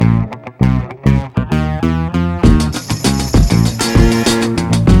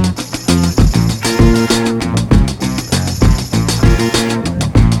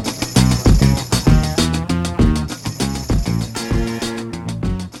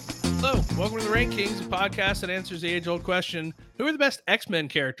Hello, welcome to the Rank Kings, a podcast that answers the age-old question, who are the best X-Men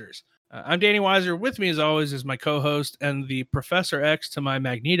characters? I'm Danny Weiser. With me, as always, is my co-host and the Professor X to my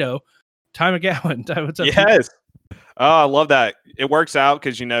Magneto, Ty McGowan. Ty, what's up? Yes. Oh, I love that. It works out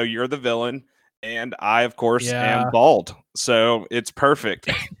because, you're the villain, and I, of course, am bald. So it's perfect.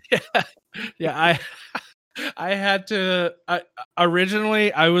 Yeah, I had to...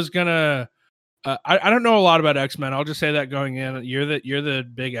 originally, I was going to... I don't know a lot about X-Men. I'll just say that going in. You're the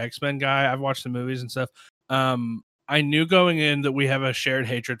big X-Men guy. I've watched the movies and stuff. I knew going in that we have a shared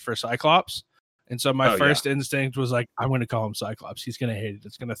hatred for Cyclops. And so my first instinct was like, I'm going to call him Cyclops. He's going to hate it.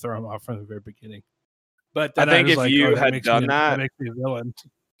 It's going to throw him off from the very beginning. But then I think was if like, you had done that makes me a villain.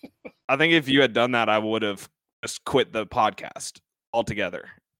 I think if you had done that, I would have just quit the podcast altogether.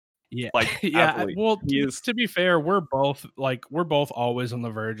 Yeah. Happily. Well, to be fair, we're both always on the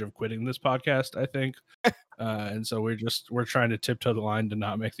verge of quitting this podcast, I think. And so we're trying to tiptoe the line to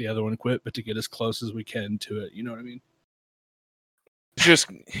not make the other one quit, but to get as close as we can to it. You know what I mean? Just,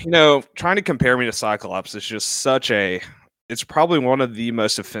 trying to compare me to Cyclops is just it's probably one of the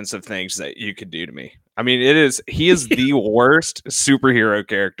most offensive things that you could do to me. I mean, he is the worst superhero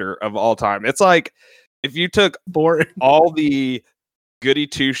character of all time. It's like if you took all the goody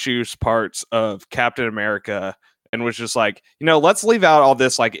two shoes parts of Captain America and was just like, let's leave out all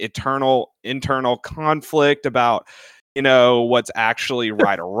this like eternal internal conflict about, what's actually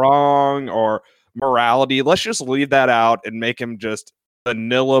right or wrong or morality. Let's just leave that out and make him just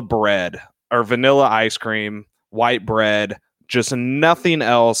vanilla bread or vanilla ice cream, white bread, just nothing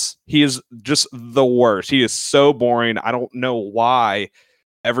else. He is just the worst. He is so boring. I don't know why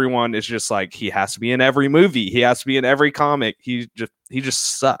everyone is just like, he has to be in every movie. He has to be in every comic. He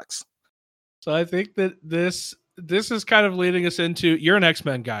just sucks. So I think that this is kind of leading us into, you're an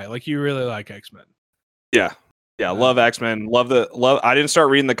X-Men guy. Like, you really like X-Men. Yeah. Love X-Men. Love. I didn't start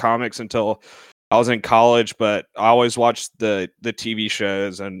reading the comics until I was in college, but I always watched the TV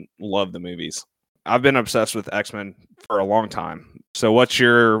shows and love the movies. I've been obsessed with X-Men for a long time. So what's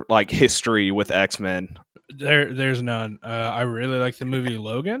your history with X-Men? There's none. I really like the movie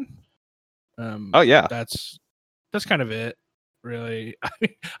Logan. Oh yeah, that's kind of it, really.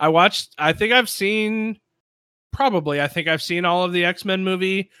 I think I've seen all of the X-Men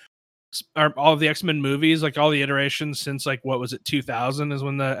movie, or all of the X-Men movies, like all the iterations since what was it, 2000 is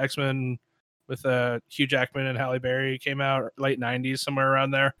when the X-Men with Hugh Jackman and Halle Berry came out, late 90s, somewhere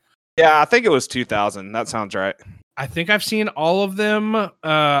around there. Yeah, I think it was 2000. That sounds right. I think I've seen all of them.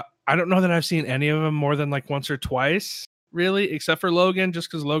 I don't know that I've seen any of them more than once or twice, really, except for Logan, just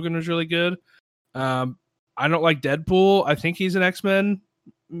because Logan was really good. I don't like Deadpool. I think he's an X-Men,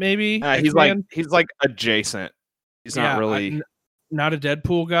 maybe. He's adjacent. He's not really not a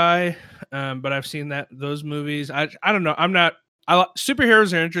Deadpool guy. But I've seen those movies. I don't know.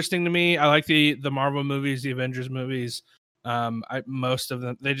 Superheroes are interesting to me. I like the Marvel movies, the Avengers movies. Most of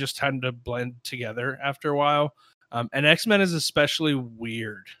them, they just tend to blend together after a while. And X-Men is especially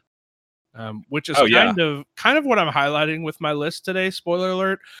weird. Which is kind of what I'm highlighting with my list today. Spoiler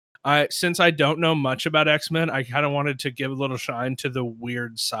alert. Since I don't know much about X-Men, I kind of wanted to give a little shine to the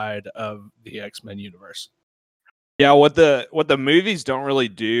weird side of the X-Men universe. Yeah, what the movies don't really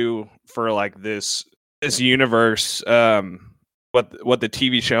do for this universe, what the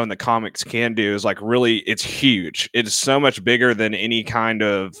TV show and the comics can do is really, it's huge. It's so much bigger than any kind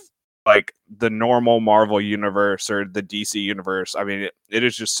of the normal Marvel universe or the DC universe. I mean, it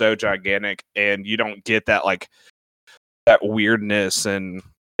is just so gigantic, and you don't get that that weirdness, and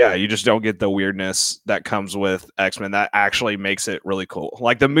you just don't get the weirdness that comes with X-Men. That actually makes it really cool.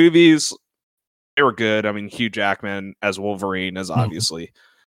 The movies, they were good. I mean, Hugh Jackman as Wolverine is obviously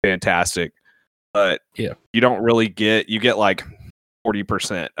fantastic, but you don't really get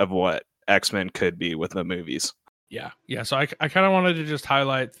 40% of what X-Men could be with the movies. Yeah. So I kind of wanted to just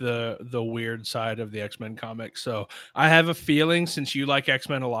highlight the weird side of the X-Men comics. So I have a feeling, since you like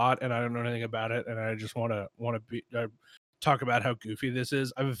X-Men a lot and I don't know anything about it, and I just want to talk about how goofy this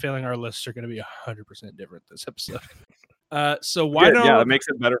is, I have a feeling our lists are going to be 100% different this episode. So why don't? Yeah, that makes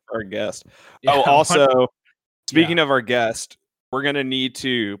it better for our guest. Also, speaking of our guest, we're going to need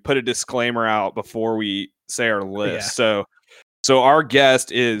to put a disclaimer out before we say our list. So our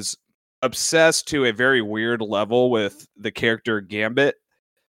guest is obsessed to a very weird level with the character Gambit.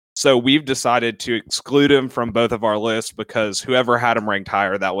 So we've decided to exclude him from both of our lists because whoever had him ranked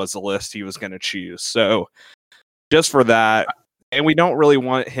higher, that was the list he was going to choose. So just for that, and we don't really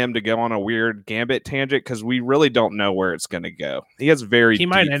want him to go on a weird Gambit tangent because we really don't know where it's going to go. He has very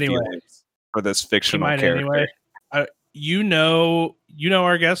deep feelings for this fictional character. Anyway. You know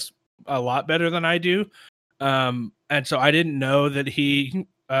our guest a lot better than I do. And so I didn't know that he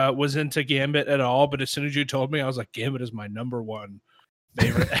was into Gambit at all, but as soon as you told me, I was like, Gambit is my number one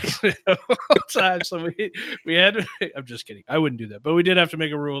favorite X-Men of all time. So we had to, I'm just kidding. I wouldn't do that, but we did have to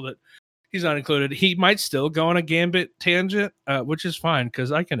make a rule that he's not included. He might still go on a Gambit tangent, which is fine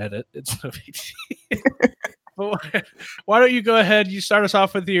because I can edit. It's no big deal. But why don't you go ahead? You start us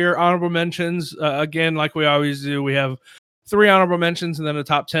off with your honorable mentions. Again, like we always do, we have 3 honorable mentions and then a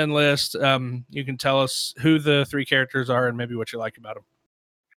top 10 list. You can tell us who the 3 characters are and maybe what you like about them.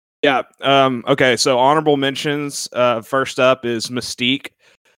 Yeah. Okay. So honorable mentions. First up is Mystique.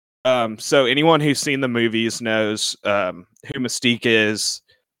 So anyone who's seen the movies knows who Mystique is.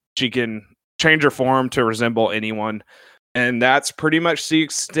 She can change her form to resemble anyone, and that's pretty much the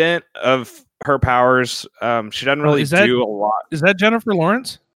extent of her powers. She doesn't really do a lot. Is that Jennifer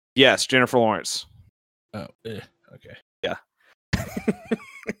Lawrence? Yes, Jennifer Lawrence. Oh, okay. Yeah.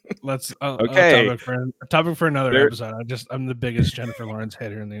 Let's okay. A topic for another episode. I'm the biggest Jennifer Lawrence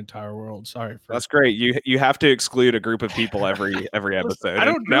hater in the entire world. Sorry. That's great. You have to exclude a group of people every episode. I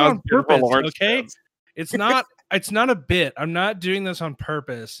don't do it on purpose. Okay, it's not a bit. I'm not doing this on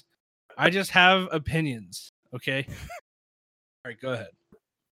purpose. I just have opinions. Okay. All right, go ahead.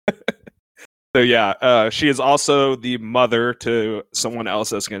 So yeah, she is also the mother to someone else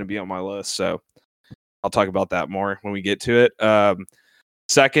that's going to be on my list. So I'll talk about that more when we get to it.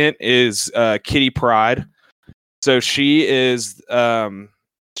 Second is Kitty Pryde. So she is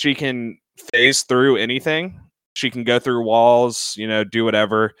she can phase through anything. She can go through walls, do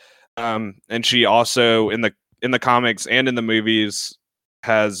whatever. And she also in the comics and in the movies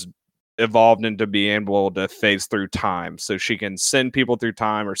has evolved into being able to phase through time. So she can send people through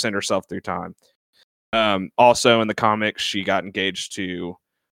time or send herself through time. Also in the comics, she got engaged to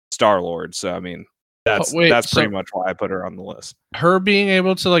Star-Lord. So I mean, that's pretty much why I put her on the list. Her being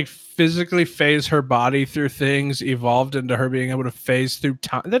able to like physically phase her body through things evolved into her being able to phase through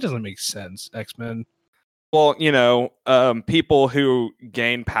time. That doesn't make sense, X-Men. Well, people who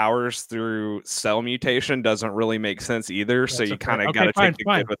gain powers through cell mutation doesn't really make sense either. That's so you kind of got to take the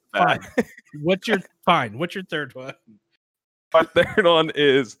good with the bad. What's your third one? My third one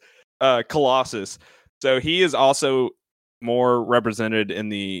is Colossus. So he is also more represented in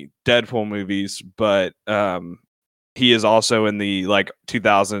the Deadpool movies, but he is also in the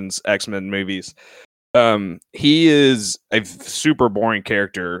 2000s X-Men movies. He is a super boring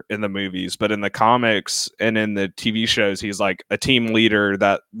character in the movies, but in the comics and in the TV shows, he's like a team leader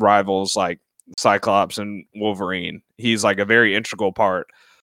that rivals like Cyclops and Wolverine. He's like a very integral part.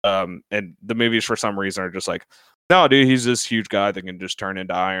 And the movies for some reason are just like, no, dude, he's this huge guy that can just turn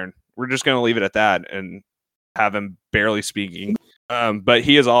into iron. We're just going to leave it at that and have him barely speaking. But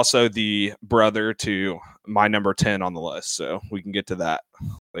he is also the brother to my number 10 on the list. So we can get to that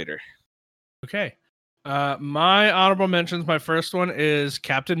later. Okay. My honorable mentions, my first one is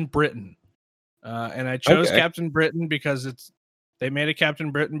Captain Britain. And I chose Captain Britain because they made a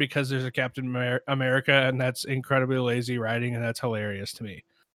Captain Britain because there's a Captain America, and that's incredibly lazy writing, and that's hilarious to me.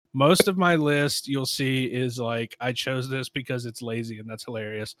 Most of my list you'll see is like, I chose this because it's lazy, and that's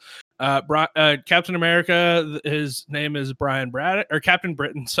hilarious. Captain America, his name is Brian Braddock, or Captain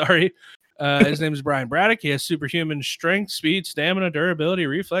Britain, sorry. His name is Brian Braddock. He has superhuman strength, speed, stamina, durability,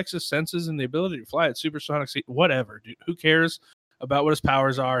 reflexes, senses, and the ability to fly at supersonic speed. Whatever, dude. Who cares about what his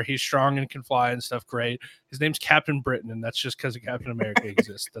powers are? He's strong and can fly and stuff. Great. His name's Captain Britain, and that's just because Captain America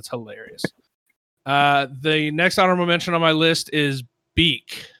exists. That's hilarious. The next honorable mention on my list is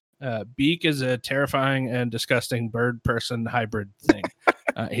Beak. Beak is a terrifying and disgusting bird person hybrid thing.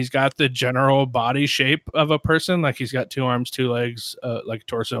 He's got the general body shape of a person, like he's got 2 arms, 2 legs, like a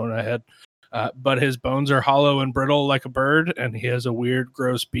torso and a head. But his bones are hollow and brittle like a bird, and he has a weird,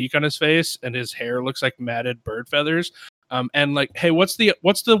 gross beak on his face, and his hair looks like matted bird feathers. And like, hey, what's the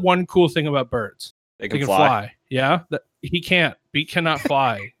one cool thing about birds? They can fly. Yeah, he can't. Beak cannot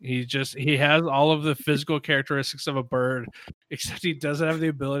fly. He has all of the physical characteristics of a bird, except he doesn't have the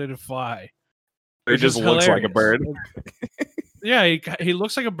ability to fly. He just looks like a bird. Yeah, he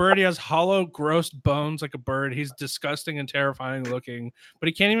looks like a bird. He has hollow, gross bones like a bird. He's disgusting and terrifying looking, but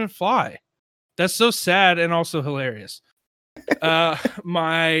he can't even fly. That's so sad and also hilarious.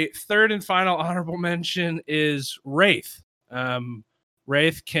 My third and final honorable mention is Wraith.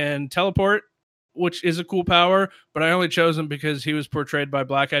 Wraith can teleport, which is a cool power, but I only chose him because he was portrayed by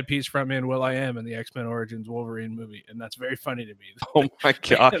Black Eyed Peas frontman Will.i.am in the X-Men Origins Wolverine movie, and that's very funny to me. Oh my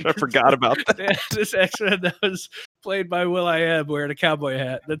gosh, I forgot about that. This X-Men that was played by Will.i.am wearing a cowboy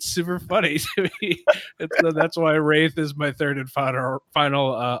hat. That's super funny to me. That's why Wraith is my third and final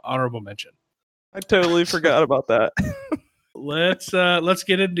honorable mention. I totally forgot about that. Let's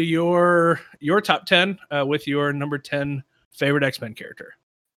get into your top 10 with your number 10 favorite X-Men character.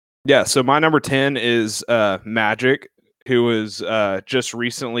 Yeah, so my number 10 is Magic, who was just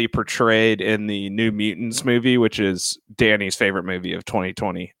recently portrayed in the New Mutants movie, which is Danny's favorite movie of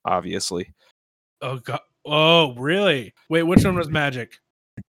 2020, obviously. Oh god. Oh, really? Wait, which one was Magic?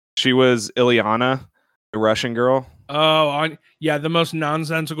 She was Ilyana, the Russian girl. Oh, yeah, the most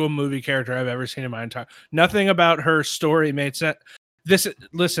nonsensical movie character I've ever seen in my entire. Nothing about her story made sense.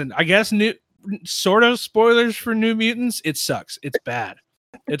 Listen, I guess new sort of spoilers for New Mutants. It sucks. It's bad.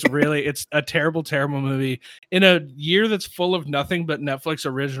 It's a terrible, terrible movie. In a year that's full of nothing but Netflix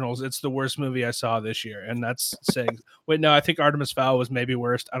originals, it's the worst movie I saw this year, and that's saying. Wait, no, I think Artemis Fowl was maybe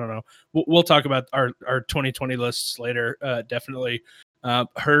worst. I don't know. We'll talk about our 2020 lists later. Definitely,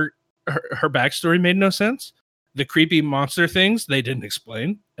 her backstory made no sense. The creepy monster things they didn't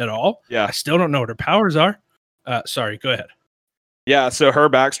explain at all. Yeah. I still don't know what her powers are. Sorry, go ahead. Yeah, so her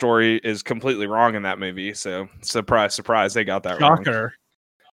backstory is completely wrong in that movie. So surprise, surprise, they got that Shocker.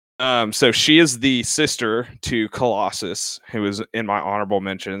 wrong. So she is the sister to Colossus, who is in my honorable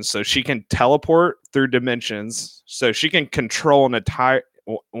mentions. So she can teleport through dimensions. So she can control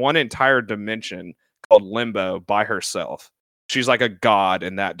one entire dimension called Limbo by herself. She's like a god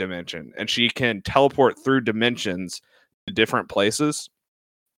in that dimension, and she can teleport through dimensions to different places.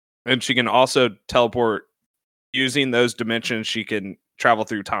 And she can also teleport using those dimensions. She can travel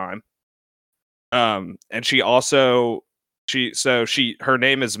through time. And she also her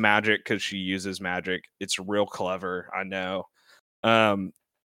name is Magic because she uses magic. It's real clever, I know.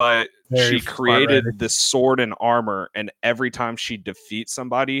 But Very she created this sword and armor, and every time she defeats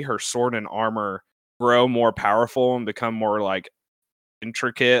somebody, her sword and armor grow more powerful and become more like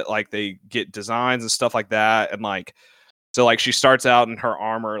intricate. Like they get designs and stuff like that. And like so like she starts out in her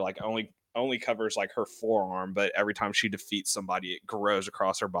armor like only covers like her forearm, but every time she defeats somebody, it grows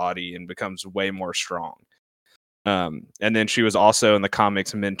across her body and becomes way more strong. And then she was also in the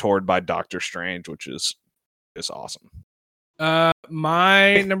comics mentored by Doctor Strange, which is just awesome.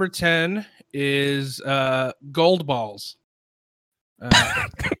 My number 10 is Gold Balls.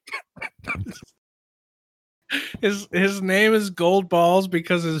 His name is Gold Balls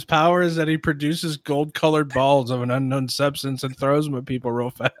because his power is that he produces gold-colored balls of an unknown substance and throws them at people real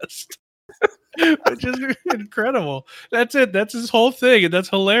fast. Which is incredible. That's it. That's his whole thing, and that's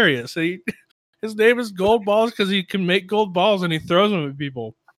hilarious. His name is Gold Balls because he can make gold balls and he throws them at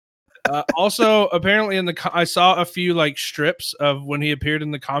people. Also, apparently, I saw a few like strips of when he appeared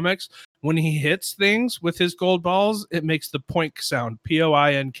in the comics. When he hits things with his gold balls, it makes the poink sound,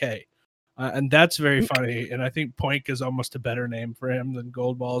 Poink. And that's very funny. And I think Poink is almost a better name for him than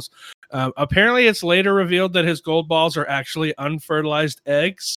Gold Balls. Apparently, it's later revealed that his gold balls are actually unfertilized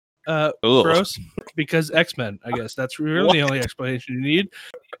eggs. Gross, because X-Men. I guess that's really the only explanation you need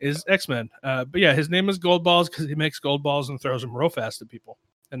is X-Men. But yeah, his name is Gold Balls because he makes gold balls and throws them real fast at people.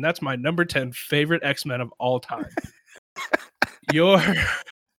 And that's my number 10 favorite X-Men of all time. Your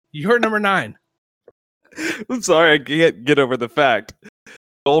number 9. I'm sorry, I can't get over the fact.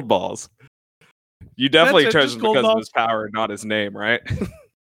 Gold Balls. You definitely chose him because of his power, not his name, right?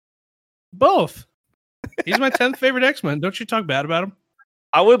 Both. He's my 10th favorite X-Men. Don't you talk bad about him?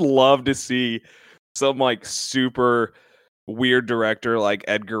 I would love to see some like super weird director like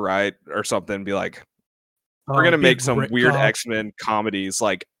Edgar Wright or something be like, we're going to make some weird X-Men comedies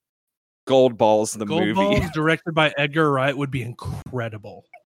like Gold Balls, the movie. Gold Balls directed by Edgar Wright would be incredible.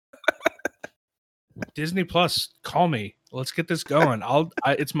 Disney Plus, call me. Let's get this going.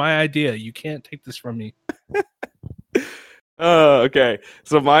 It's my idea. You can't take this from me. Okay.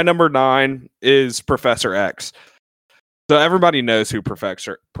 So my number 9 is Professor X. So everybody knows who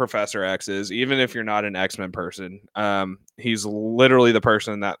Professor X is, even if you're not an X-Men person. He's literally the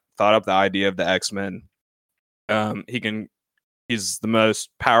person that thought up the idea of the X-Men. He's the most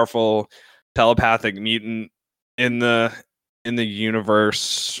powerful telepathic mutant in the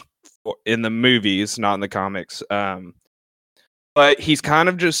universe, in the movies, not in the comics. But he's kind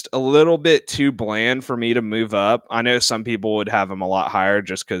of just a little bit too bland for me to move up. I know some people would have him a lot higher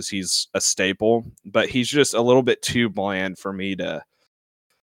just because he's a staple, but he's just a little bit too bland for me to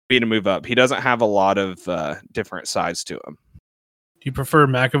move up. He doesn't have a lot of different sides to him. Do you prefer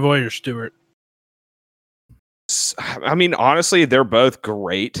McAvoy or Stewart? I mean, honestly, they're both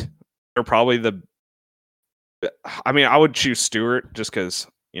great. They're probably I would choose Stewart just because,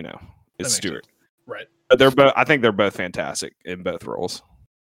 it's Stewart. Sense. Right. But I think they're both fantastic in both roles.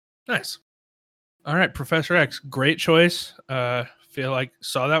 Nice. All right, Professor X, great choice. Feel like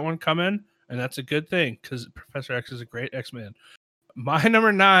saw that one come in, and that's a good thing because Professor X is a great X-Man. My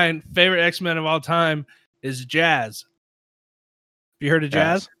number 9 favorite X-Men of all time is Jazz. Have you heard of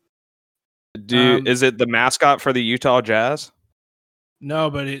Jazz? Is it the mascot for the Utah Jazz?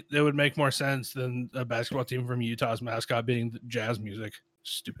 No, but it would make more sense than a basketball team from Utah's mascot being jazz music.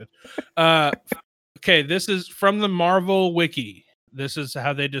 Stupid. Okay, this is from the Marvel Wiki. This is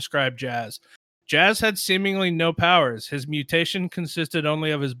how they describe Jazz. Jazz had seemingly no powers. His mutation consisted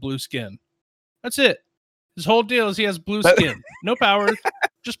only of his blue skin. That's it. His whole deal is he has blue skin. No powers,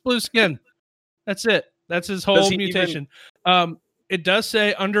 just blue skin. That's it. That's his whole mutation. It does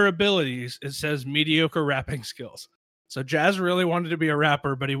say under abilities, it says mediocre rapping skills. So Jazz really wanted to be a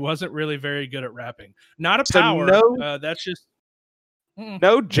rapper, but he wasn't really very good at rapping. Not a power. That's just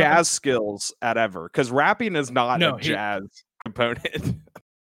no jazz skills at ever, because rapping is not a jazz component.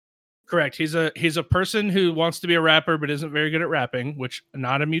 Correct. He's a person who wants to be a rapper but isn't very good at rapping, which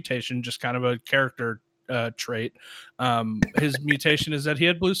not a mutation, just kind of a character trait. His mutation is that he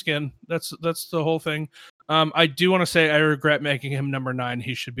had blue skin. That's the whole thing. I do want to say I regret making him number 9.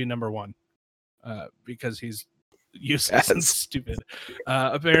 He should be number 1 because he's useless and stupid.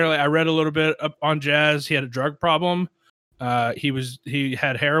 Apparently, I read a little bit up on Jazz. He had a drug problem. He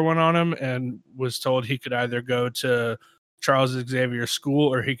had heroin on him and was told he could either go to Charles Xavier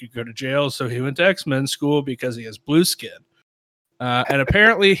school or he could go to jail. So he went to X-Men school because he has blue skin. And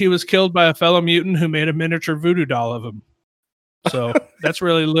apparently he was killed by a fellow mutant who made a miniature voodoo doll of him. So that's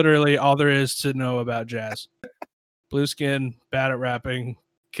really literally all there is to know about Jazz. Blue skin, bad at rapping,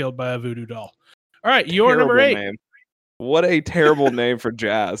 killed by a voodoo doll. All right, you're number 8. Name. What a terrible name for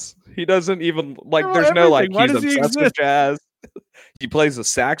Jazz. He doesn't even there's no he's obsessed with jazz. He plays the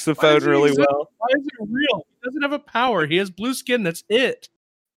saxophone really well. Why is it real? He doesn't have a power. He has blue skin. That's it.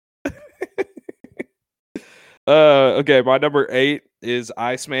 Okay, my number 8 is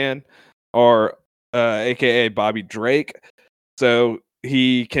Iceman, or aka Bobby Drake. So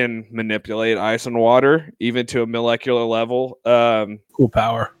he can manipulate ice and water, even to a molecular level. Cool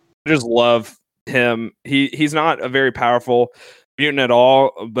power. I just love him. He's not a very powerful mutant at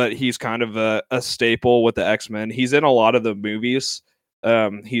all, but he's kind of a staple with the X-Men. He's in a lot of the movies.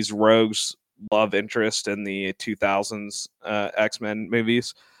 He's Rogue's love interest in the 2000s X-Men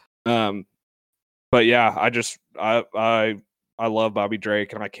movies. But yeah, I love Bobby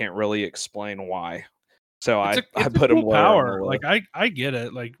Drake, and I can't really explain why. So I put him lower. Power. Like I get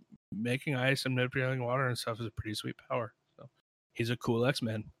it. Like making ice and manipulating water and stuff is a pretty sweet power. So he's a cool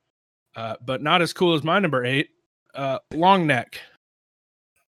X-Men. But not as cool as my number 8. Long neck.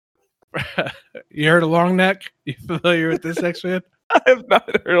 You heard of long neck? You familiar with this X-Men? I have not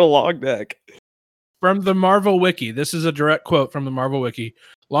heard of long neck. From the Marvel Wiki. This is a direct quote from the Marvel Wiki.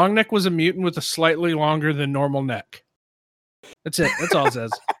 Long neck was a mutant with a slightly longer than normal neck. That's it. That's all it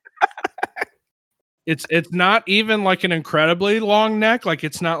says. It's not even like an incredibly long neck. Like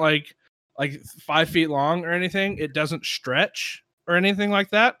it's not like 5 feet long or anything. It doesn't stretch or anything like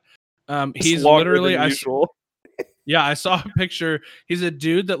that. He's literally I saw a picture. He's a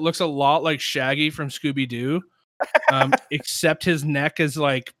dude that looks a lot like Shaggy from Scooby-Doo. Except his neck is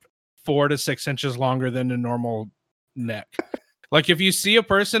like 4 to 6 inches longer than a normal neck. Like if you see a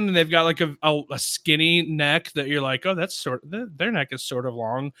person and they've got like a skinny neck that you're like, oh, that's their neck is sort of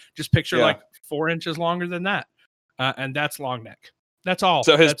long. Just picture like 4 inches longer than that, and that's long neck. That's all.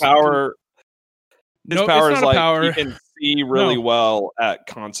 So his power is like he can see really well at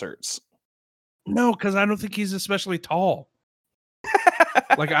concerts. No, because I don't think he's especially tall.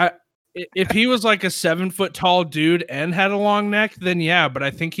 If he was like a 7 foot tall dude and had a long neck, then yeah. But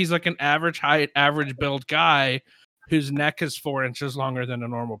I think he's like an average height, average build guy whose neck is 4 inches longer than a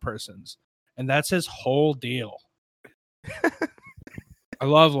normal person's, and that's his whole deal. I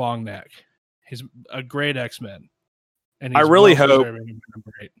love long neck. He's a great X-Men. And I really hope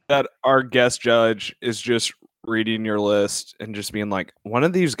that our guest judge is just reading your list and just being like, one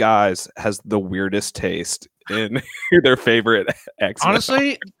of these guys has the weirdest taste in their favorite X-Men.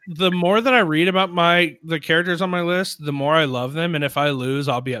 Honestly, the more that I read about the characters on my list, the more I love them. And if I lose,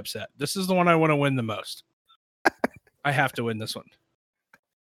 I'll be upset. This is the one I want to win the most. I have to win this one.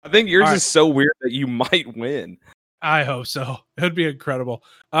 I think yours is so weird that you might win. I hope so. It would be incredible.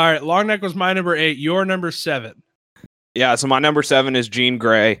 All right. Long neck was my number 8. Your number 7. Yeah. So my number 7 is Jean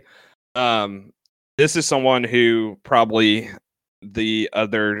Grey. This is someone who probably the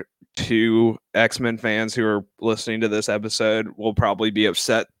other 2 X-Men fans who are listening to this episode will probably be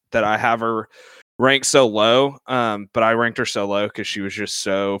upset that I have her ranked so low. But I ranked her so low because she was just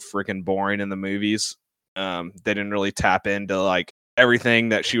so freaking boring in the movies. They didn't really tap into like everything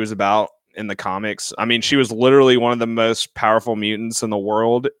that she was about in the comics. I mean, she was literally one of the most powerful mutants in the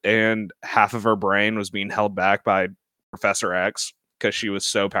world, and half of her brain was being held back by Professor X because she was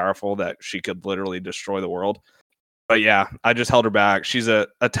so powerful that she could literally destroy the world. But yeah, I just held her back. She's a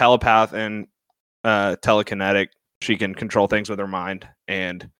telepath and telekinetic She can control things with her mind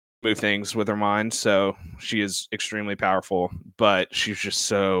and move things with her mind. So she is extremely powerful, but she's just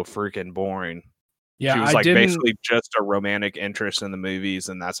so freaking boring. Yeah, She was like basically just a romantic interest in the movies,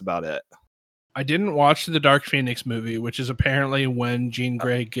 and that's about it. I didn't watch the Dark Phoenix movie, which is apparently when Jean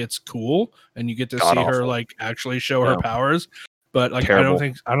Grey gets cool and you get to see her like actually show her powers. But like Terrible.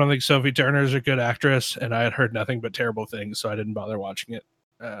 I don't think Sophie Turner is a good actress, and I had heard nothing but terrible things, so I didn't bother watching it.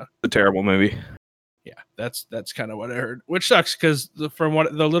 A terrible movie. Yeah, that's kind of what I heard, which sucks because from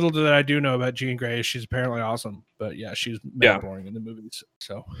what the little that I do know about Jean Grey, she's apparently awesome. But yeah, she's boring in the movies.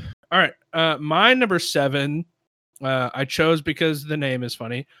 So, all right, my number 7, I chose because the name is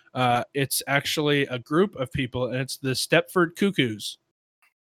funny. It's actually a group of people, and it's the Stepford Cuckoos.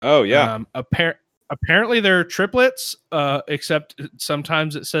 Oh yeah. Apparently they're triplets, except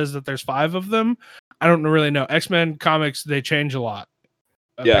sometimes it says that there's 5 of them. I don't really know. X-Men comics, they change a lot.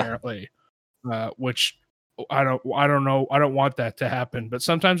 Apparently. Which I don't know. I don't want that to happen. But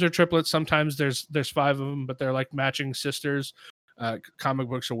sometimes they're triplets. Sometimes there's 5 of them, but they're like matching sisters. Comic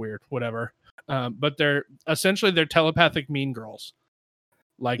books are weird. Whatever. But they're telepathic mean girls.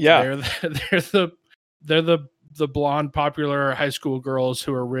 Like they're the blonde popular high school girls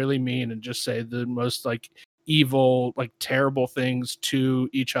who are really mean and just say the most like evil, like terrible things to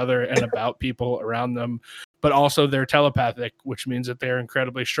each other and about people around them. But also they're telepathic, which means that they're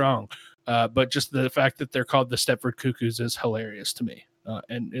incredibly strong. But just the fact that they're called the Stepford Cuckoos is hilarious to me,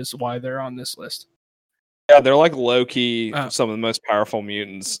 and is why they're on this list. Yeah, they're like low-key some of the most powerful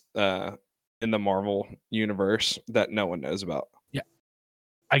mutants in the Marvel universe that no one knows about. Yeah.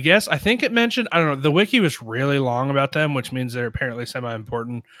 I think it mentioned, I don't know, the wiki was really long about them, which means they're apparently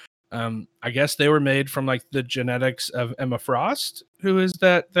semi-important. I guess they were made from like the genetics of Emma Frost, who is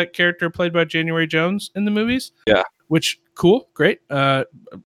that character played by January Jones in the movies. Yeah. Which, cool, great.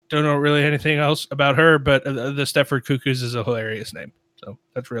 Don't know really anything else about her, but the Stepford Cuckoos is a hilarious name. So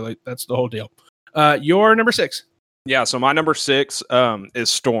that's the whole deal. Your number 6. Yeah, so my number 6 is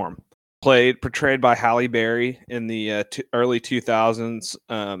Storm, portrayed by Halle Berry in the early 2000s.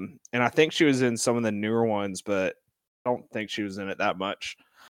 And I think she was in some of the newer ones, but I don't think she was in it that much.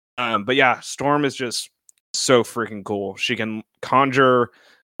 But yeah, Storm is just so freaking cool. She can conjure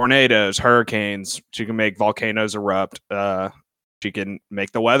tornadoes, hurricanes. She can make volcanoes erupt. She can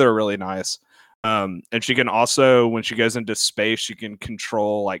make the weather really nice. And she can also, when she goes into space, she can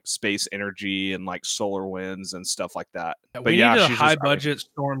control like space energy and like solar winds and stuff like that. We need a high budget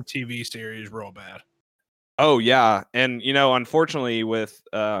Storm TV series real bad. Oh yeah. And unfortunately with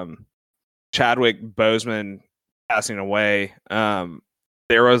Chadwick Boseman passing away,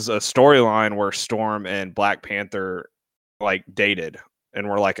 there was a storyline where Storm and Black Panther like dated and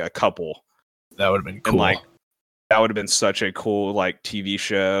were like a couple. That would have been cool. And like that would have been such a cool like TV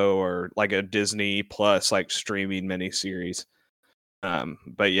show or like a Disney Plus like streaming miniseries.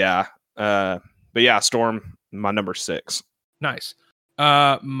 But yeah, Storm, my number 6. Nice.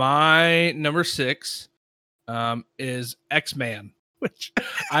 My number 6 is X-Man, which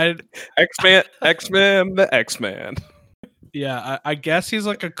X-Man. Yeah, I guess he's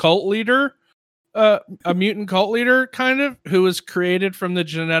like a cult leader, a mutant cult leader, kind of, who was created from the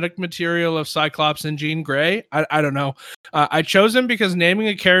genetic material of Cyclops and Jean Grey. I don't know. I chose him because naming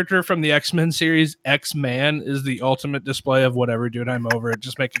a character from the X-Men series X-Man is the ultimate display of whatever, dude, I'm over it.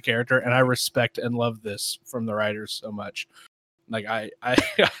 Just make a character, and I respect and love this from the writers so much. Like I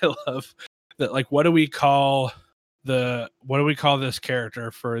love that. Like, what do we call this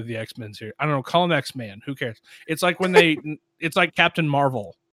character for the X-Men series? I don't know. Call him X-Man. Who cares? It's like when it's like Captain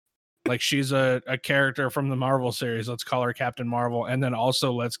Marvel. Like she's a character from the Marvel series. Let's call her Captain Marvel. And then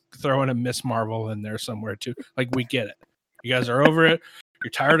also let's throw in a Miss Marvel in there somewhere too. Like, we get it. You guys are over it. You're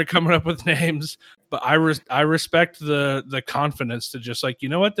tired of coming up with names, but I respect the confidence to just like, you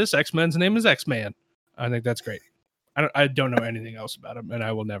know what? This X-Men's name is X-Man. I think that's great. I don't know anything else about him, and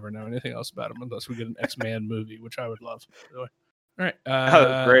I will never know anything else about him unless we get an X-Man movie, which I would love. All right.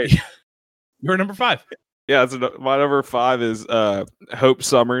 Great. You're number 5. Yeah, so my number 5 is Hope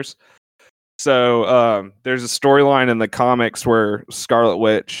Summers. So there's a storyline in the comics where Scarlet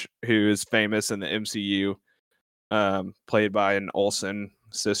Witch, who is famous in the MCU, played by an Olsen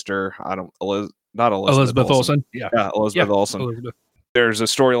sister. Not Elizabeth Olsen. Yeah, Elizabeth Olsen. Elizabeth. There's a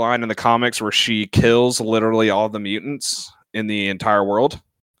storyline in the comics where she kills literally all the mutants in the entire world.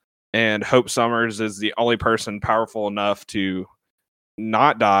 And Hope Summers is the only person powerful enough to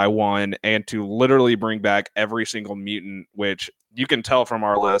not die, one, and to literally bring back every single mutant, which you can tell from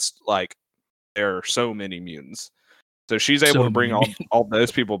our list, like, there are so many mutants. So she's able to bring all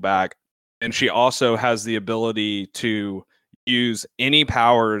those people back. And she also has the ability to use any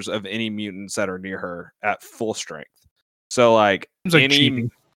powers of any mutants that are near her at full strength. So like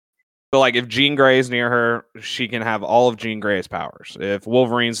cheating. So like if Jean Grey's near her, she can have all of Jean Grey's powers. If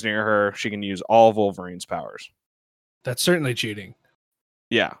Wolverine's near her, she can use all of Wolverine's powers. That's certainly cheating.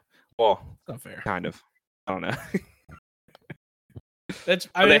 Yeah. Well, not fair. Kind of. I don't know. That's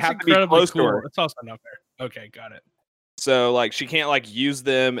incredibly cool. It's also not fair. Okay, got it. So like she can't like use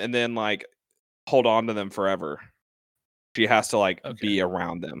them and then like hold on to them forever. She has to like be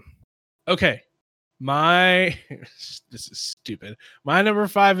around them. Okay. This is stupid. My number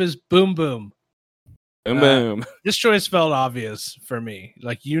 5 is Boom Boom. Boom Boom. This choice felt obvious for me.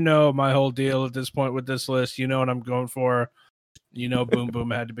 Like, my whole deal at this point with this list. You know what I'm going for. Boom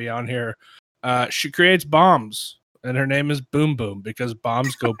Boom had to be on here. She creates bombs, and her name is Boom Boom because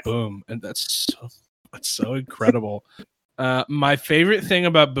bombs go boom, and that's so incredible. My favorite thing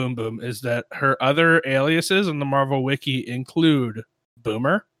about Boom Boom is that her other aliases in the Marvel Wiki include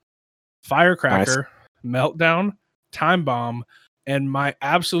Boomer, Firecracker, Meltdown, Time Bomb, and my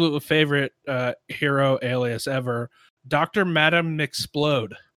absolute favorite hero alias ever, Dr. Madam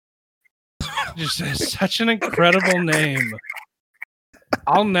Mixplode. Just such an incredible name.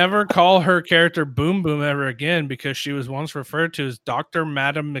 I'll never call her character Boom Boom ever again because she was once referred to as Dr.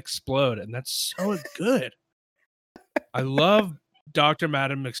 Madam Mixplode, and that's so good. I love Dr.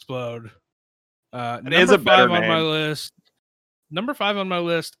 Madam Mixplode. Number 5 on my list. Number 5 on my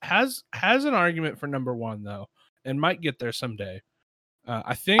list has an argument for number 1 though, and might get there someday.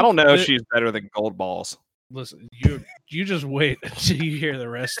 I don't know if she's better than Gold Balls. Listen, you just wait until you hear the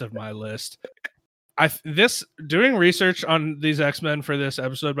rest of my list. Doing research on these X-Men for this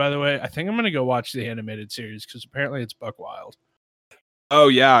episode, by the way, I think I'm gonna go watch the animated series because apparently it's buck wild. Oh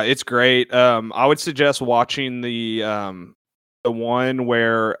yeah, it's great. I would suggest watching the one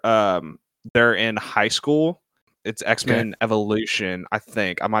where they're in high school. It's X-Men Evolution, I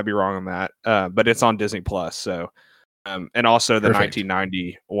think. I might be wrong on that, but it's on Disney Plus. So, and also the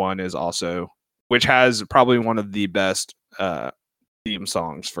 1990 one is also, which has probably one of the best theme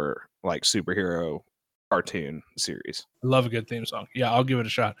songs for like superhero cartoon series. I love a good theme song. Yeah, I'll give it a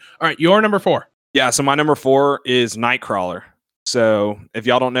shot. All right, your number 4. Yeah, so my number 4 is Nightcrawler. So if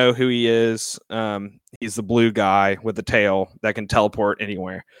y'all don't know who he is, he's the blue guy with the tail that can teleport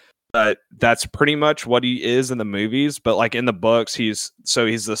anywhere. But that's pretty much what he is in the movies. But like in the books, he's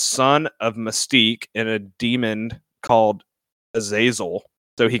the son of Mystique and a demon called Azazel.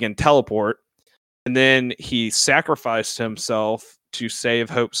 So he can teleport. And then he sacrificed himself to save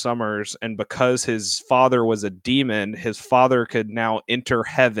Hope Summers. And because his father was a demon, his father could now enter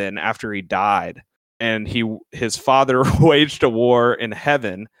heaven after he died. And his father waged a war in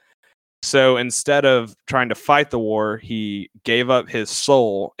heaven. So instead of trying to fight the war, he gave up his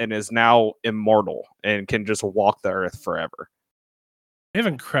soul and is now immortal and can just walk the earth forever. We have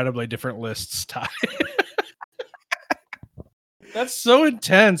incredibly different lists, Ty. That's so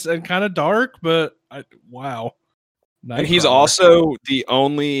intense and kind of dark, but wow. And he's also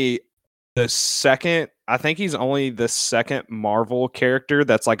only the second Marvel character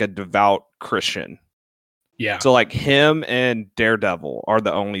that's like a devout Christian. Yeah. So like him and Daredevil are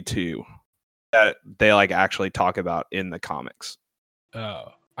the only two that they like actually talk about in the comics. Oh,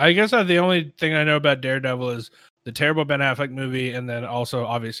 I guess the only thing I know about Daredevil is the terrible Ben Affleck movie, and then also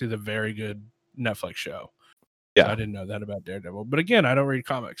obviously the very good Netflix show. Yeah, so I didn't know that about Daredevil, but again, I don't read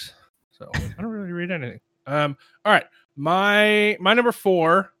comics, so I don't really read anything. All right, my number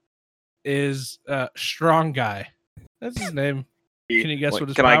 4 is Strong Guy. That's his name. Can you guess what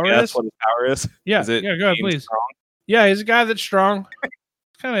his power is? Can I guess what his power is? Yeah, go ahead, please. Strong? Yeah, he's a guy that's strong. That's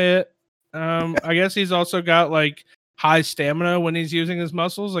kind of it. I guess he's also got like high stamina when he's using his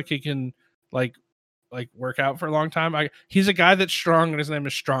muscles. Like he can like work out for a long time. He's a guy that's strong, and his name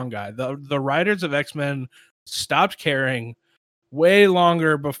is Strong Guy. The writers of X-Men stopped caring way long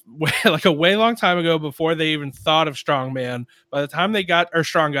time ago before they even thought of Strong Man. By the time they got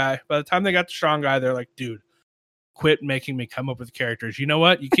Strong Guy, they're like, dude, quit making me come up with characters. You know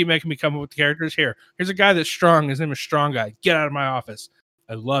what? You keep making me come up with characters. Here's a guy that's strong. His name is Strong Guy. Get out of my office.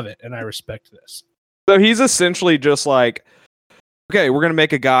 I love it, and I respect this. So he's essentially just like, okay, we're going to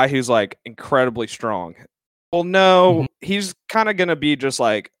make a guy who's like incredibly strong. Well, no, he's kind of going to be just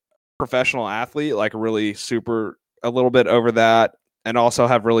like professional athlete, like really super, a little bit over that, and also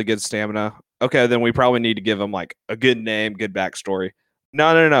have really good stamina. Okay, then we probably need to give him like a good name, good backstory.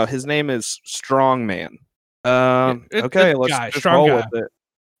 No. His name is Strong Man. Okay, let's just roll with it.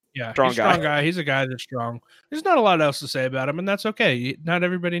 Yeah, strong guy. He's a guy that's strong. There's not a lot else to say about him, and that's okay. Not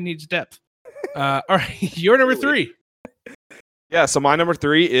everybody needs depth. All right, your number 3. Yeah, so my number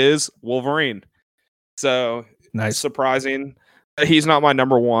 3 is Wolverine. So Nice. surprising. He's not my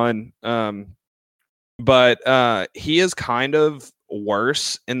number one. But he is kind of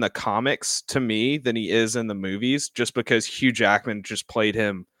worse in the comics to me than he is in the movies, just because Hugh Jackman just played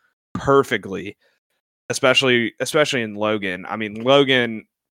him perfectly, especially in Logan. I mean, Logan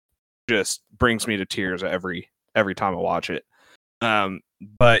just brings me to tears every time I watch it.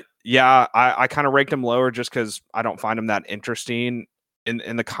 But yeah, I kind of ranked him lower just because I don't find him that interesting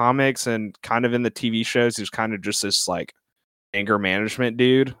in the comics, and kind of in the TV shows. He's kind of just this like anger management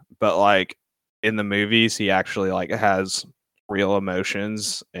dude, but like in the movies, he actually like has real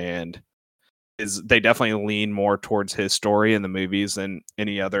emotions, and they definitely lean more towards his story in the movies than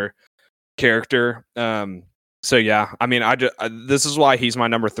any other character. So yeah, I mean, this is why he's my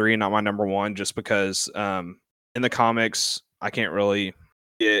number 3, not my number 1, just because in the comics I can't really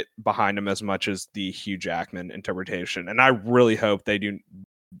get behind him as much as the Hugh Jackman interpretation, and I really hope they do.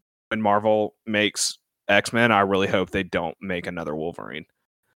 When Marvel makes X-Men, I really hope they don't make another Wolverine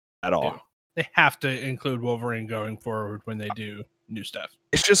at all. They have to include Wolverine going forward when they do new stuff.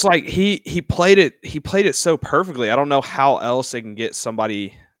 It's just like he played it so perfectly. I don't know how else they can get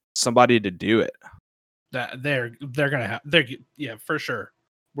somebody to do it. That they're for sure.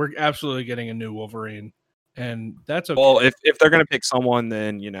 We're absolutely getting a new Wolverine, and that's okay. Well, if they're gonna pick someone,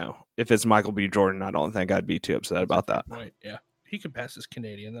 then if it's Michael B. Jordan, I don't think I'd be too upset about that. Right? Yeah, he could pass as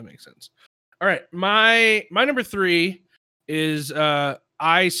Canadian. That makes sense. All right, my number 3 is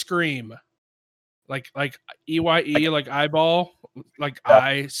I Scream. Like EYE, like eyeball, like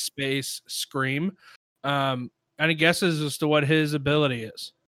I space scream. Any guesses as to what his ability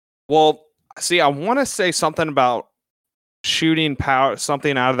is? Well, see, I want to say something about shooting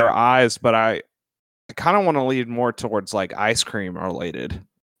something out of their eyes, but I kind of want to lead more towards like ice cream related.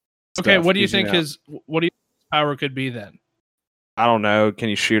 Okay, what do you think his power could be then? I don't know. Can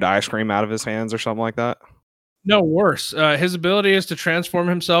he shoot ice cream out of his hands or something like that? No, worse. His ability is to transform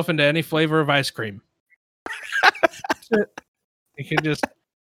himself into any flavor of ice cream. He can just.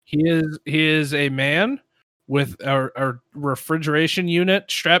 He is a man with a refrigeration unit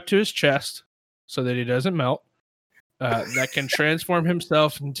strapped to his chest so that he doesn't melt. That can transform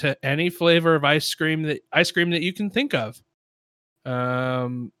himself into any flavor of ice cream that you can think of.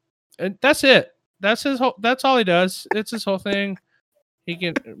 And that's it. That's all he does. It's his whole thing. He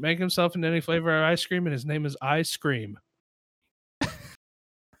can make himself into any flavor of ice cream, and his name is Ice Cream.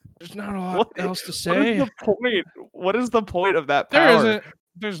 There's not a lot else to say. What is the point of that power?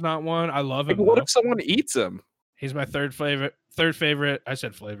 There's not one. I love him. What if someone eats him? He's my third favorite. I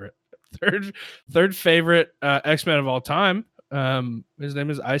said favorite. Third favorite X-Men of all time. His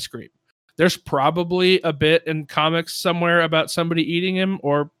name is Ice Cream. There's probably a bit in comics somewhere about somebody eating him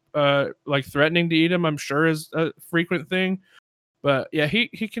or like threatening to eat him. I'm sure is a frequent thing. But yeah, he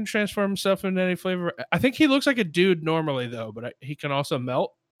can transform himself into any flavor. I think he looks like a dude normally though, but he can also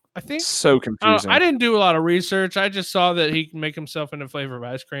melt. I think so confusing. I didn't do a lot of research. I just saw that he can make himself into a flavor of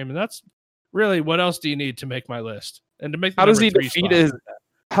ice cream, and that's really what else do you need to make my list and to make. How does he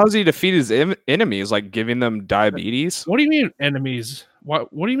defeat his enemies? Like giving them diabetes? What do you mean enemies?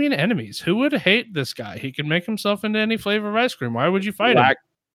 What do you mean enemies? Who would hate this guy? He can make himself into any flavor of ice cream. Why would you fight him?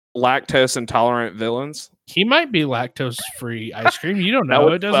 Lactose intolerant villains. He might be lactose-free ice cream. You don't know.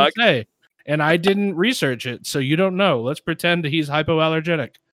 It doesn't say. And I didn't research it, so you don't know. Let's pretend he's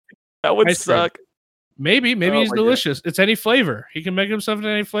hypoallergenic. That would suck. Maybe he's delicious. God. It's any flavor. He can make himself into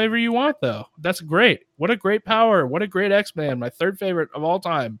any flavor you want, though. That's great. What a great power. What a great X-Man. My third favorite of all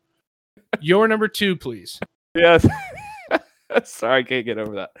time. Your number 2, please. Yes. Sorry, I can't get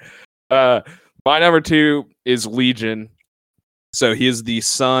over that. My number 2 is Legion. So he is the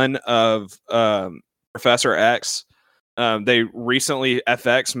son of Professor X. They recently,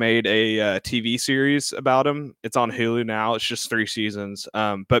 FX made a TV series about him. It's on Hulu now. It's just 3 seasons.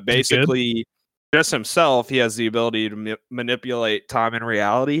 But basically, just himself, he has the ability to manipulate time and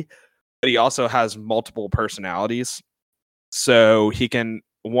reality, but he also has multiple personalities. So he can,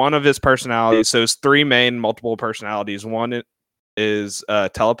 one of his personalities, so it's 3 main multiple personalities. One is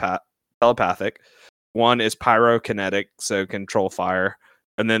telepathic. One is pyrokinetic, so control fire.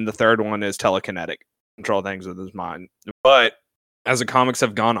 And then the third one is telekinetic, control things with his mind. But as the comics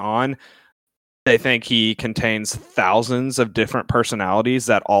have gone on, they think he contains thousands of different personalities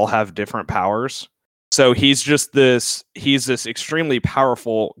that all have different powers. So he's this extremely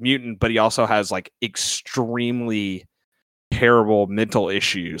powerful mutant, but he also has like extremely terrible mental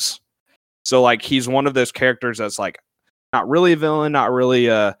issues. So like he's one of those characters that's like not really a villain, not really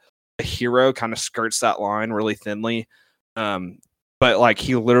a hero, kind of skirts that line really thinly. But like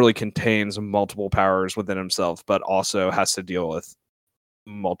he literally contains multiple powers within himself, but also has to deal with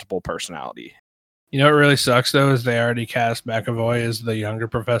multiple personality. You know what really sucks though is they already cast McAvoy as the younger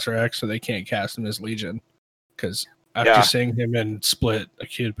Professor X, so they can't cast him as Legion. Because after seeing him in Split,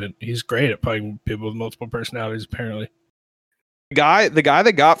 he's great at playing people with multiple personalities. Apparently, the guy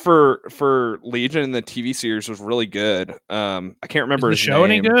that got for Legion in the TV series was really good. I can't remember is his the show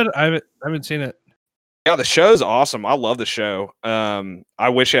name. any good? I haven't seen it. Yeah, the show's awesome. I love the show. I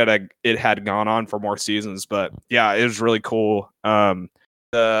wish it had gone on for more seasons, but yeah, it was really cool.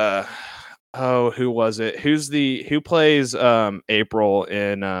 Who was it? Who plays April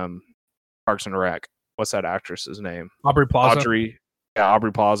in Parks and Rec? What's that actress's name? Aubrey Plaza.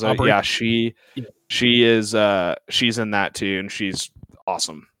 Aubrey Plaza. Aubrey. Yeah, she is she's in that too, and she's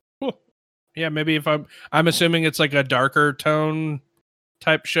awesome. Cool. Yeah, maybe if I'm assuming it's like a darker tone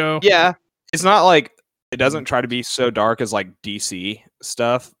type show. Yeah, it's not like it doesn't try to be so dark as like DC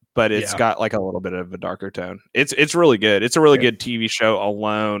stuff, but it's got like a little bit of a darker tone. It's really good. It's a really good TV show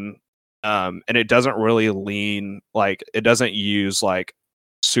alone. And it doesn't really it doesn't use like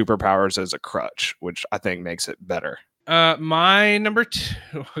superpowers as a crutch, which I think makes it better. My number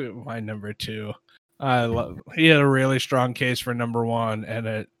two. He had a really strong case for number one, and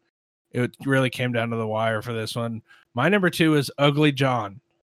it really came down to the wire for this one. My number two is Ugly John.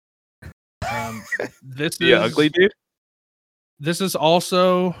 This is ugly dude. This is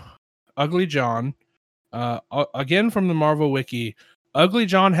also Ugly John. Again from the Marvel Wiki. Ugly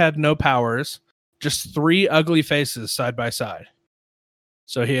John had no powers, just 3 ugly faces side by side.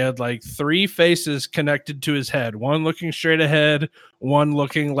 So he had like 3 faces connected to his head, one looking straight ahead, one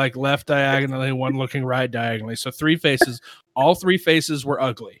looking like left diagonally, one looking right diagonally. So 3 faces. All 3 faces were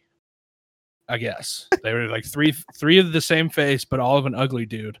ugly. I guess they were like three of the same face, but all of an ugly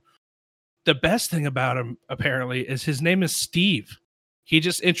dude. The best thing about him apparently is his name is Steve. He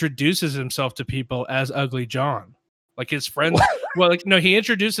just introduces himself to people as Ugly John. Like his friends, he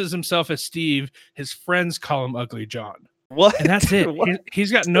introduces himself as Steve. His friends call him Ugly John. What? And that's it.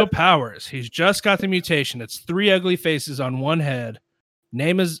 He's got no powers. He's just got the mutation. It's 3 ugly faces on one head.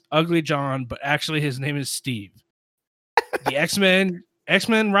 Name is Ugly John, but actually his name is Steve. The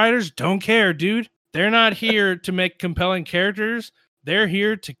X-Men writers don't care, dude. They're not here to make compelling characters. They're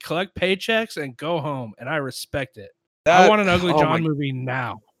here to collect paychecks and go home, and I respect it. I want an Ugly John movie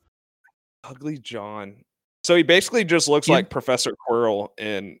now. Ugly John. So he basically just looks like Professor Quirrell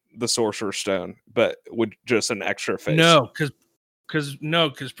in the Sorcerer's Stone, but with just an extra face. No, because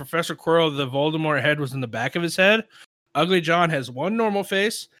Professor Quirrell, the Voldemort head was in the back of his head. Ugly John has one normal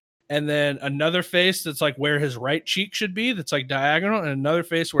face, and then another face that's like where his right cheek should be, that's like diagonal, and another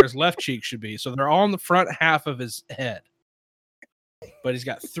face where his left cheek should be. So they're all in the front half of his head. But he's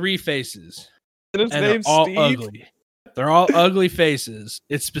got 3 faces. And they're all Steve? ugly. They're all ugly faces.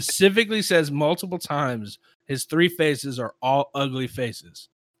 It specifically says multiple times his 3 faces are all ugly faces.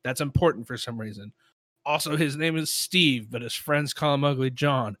 That's important for some reason. Also, his name is Steve, but his friends call him Ugly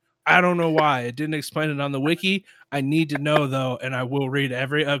John. I don't know why. It didn't explain it on the wiki. I need to know, though, and I will read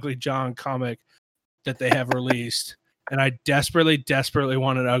every Ugly John comic that they have released. And I desperately, desperately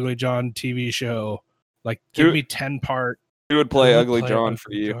want an Ugly John TV show. Like, give me 10-part. Who would play Ugly John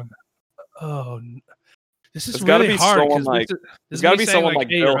for you? John. Oh, this is it's really be hard. It's got to be someone like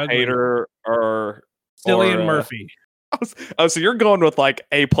Bill Hader or Cillian Murphy. So you're going with like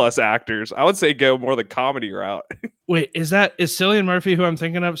A+ actors. I would say go more the comedy route. Wait, is Cillian Murphy who I'm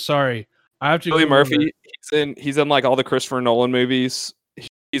thinking of? Sorry, I have to. Cillian Murphy. He's in like all the Christopher Nolan movies.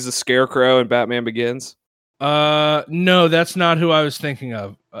 He's the Scarecrow in Batman Begins. No, that's not who I was thinking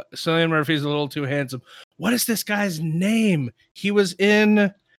of. Cillian Murphy's a little too handsome. What is this guy's name? He was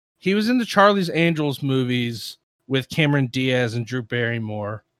in the Charlie's Angels movies with Cameron Diaz and Drew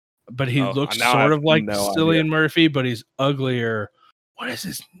Barrymore, but he looks sort of like Cillian Murphy, but he's uglier. What is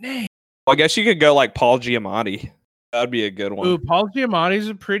his name? Well, I guess you could go like Paul Giamatti. That'd be a good one. Ooh, Paul Giamatti's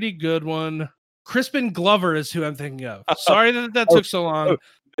a pretty good one. Crispin Glover is who I'm thinking of. Sorry that took so long.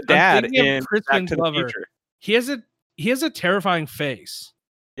 The dad in Crispin Back to Glover. the Future. He has a terrifying face.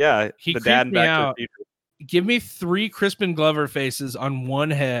 Yeah, he the dad in Back to the Future. Give me 3 Crispin Glover faces on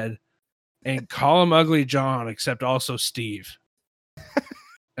one head and call him Ugly John, except also Steve.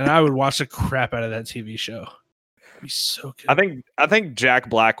 And I would watch the crap out of that TV show. It'd be so good. I think Jack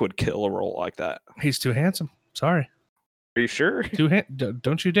Black would kill a role like that. He's too handsome. Sorry. Are you sure?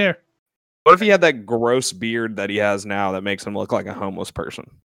 Don't you dare. What if he had that gross beard that he has now that makes him look like a homeless person?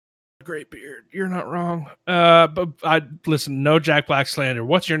 Great beard. You're not wrong. But listen, no Jack Black slander.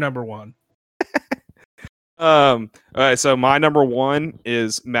 What's your number 1? All right, so my number 1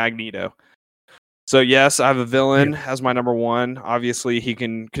 is Magneto. So yes, I have a villain as my number 1. Obviously, he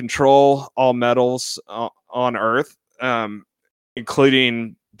can control all metals on Earth,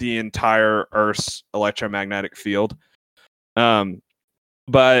 including the entire Earth's electromagnetic field.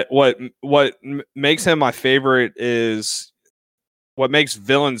 But what makes him my favorite is what makes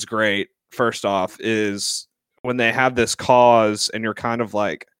villains great. First off, is when they have this cause, and you're kind of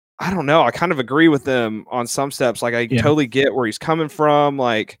like, I don't know, I kind of agree with them on some steps. Like, I totally get where he's coming from.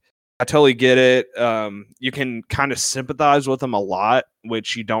 Like, I totally get it. You can kind of sympathize with him a lot,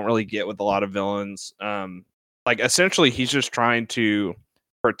 which you don't really get with a lot of villains. Like, essentially, he's just trying to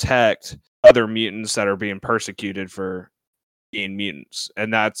protect other mutants that are being persecuted for being mutants,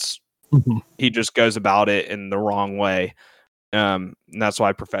 and that's he just goes about it in the wrong way. And that's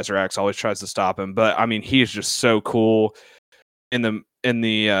why Professor X always tries to stop him. But I mean, he is just so cool in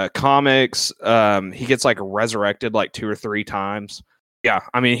the comics. He gets like resurrected like 2 or 3 times. Yeah,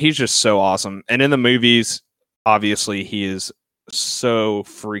 I mean, he's just so awesome. And in the movies, obviously, he is so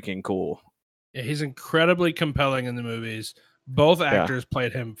freaking cool. Yeah, he's incredibly compelling in the movies. Both actors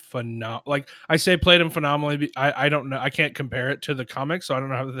played him phenomenal. Like, I say played him phenomenally. I don't know. I can't compare it to the comics, so I don't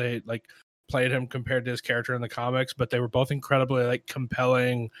know how they like played him compared to his character in the comics, but they were both incredibly like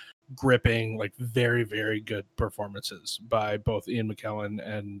compelling, gripping, like very, very good performances by both Ian McKellen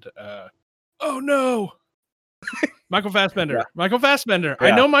and oh no, Michael Fassbender. Yeah. Michael Fassbender. Yeah.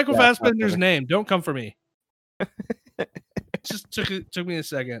 I know Michael Fassbender's name. Don't come for me. It just took me a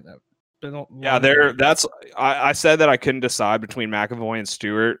second. I said that I couldn't decide between McAvoy and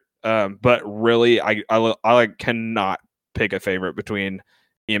Stewart, but really I like cannot pick a favorite between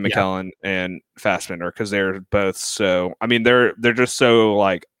Ian McKellen and Fassbender, because they're both so, I mean, they're just so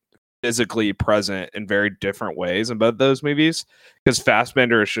like physically present in very different ways in both those movies. Because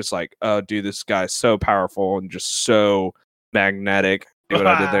Fassbender is just like, oh dude, this guy's so powerful and just so magnetic. See what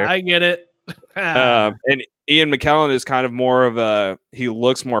I did there? I get it. And Ian McKellen is kind of more of he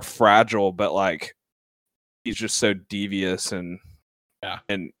looks more fragile, but like he's just so devious and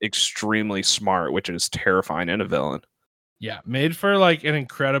extremely smart, which is terrifying in a villain. Yeah, made for like an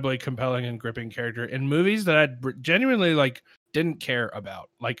incredibly compelling and gripping character in movies that I genuinely like didn't care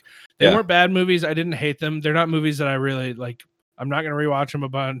about. Like, they weren't bad movies. I didn't hate them. They're not movies that I really like. I'm not going to rewatch them a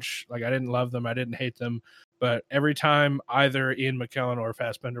bunch. Like, I didn't love them. I didn't hate them. But every time either Ian McKellen or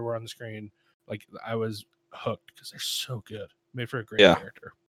Fassbender were on the screen, like, I was hooked because they're so good. Made for a great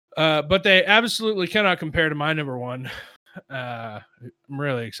character. But they absolutely cannot compare to my number one. I'm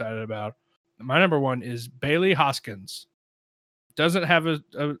really excited about. My number one is Bailey Hoskins. Doesn't have a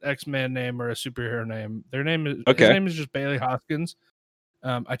X-Man name or a superhero name. Their name is his name is just Bailey Hoskins.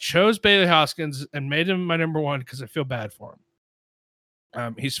 I chose Bailey Hoskins and made him my number one because I feel bad for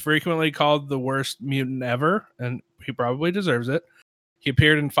him. He's frequently called the worst mutant ever, and he probably deserves it. He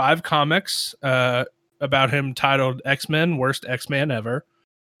appeared in 5 comics about him titled X-Men, Worst X-Man Ever.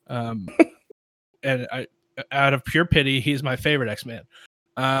 And out of pure pity, he's my favorite X-Man.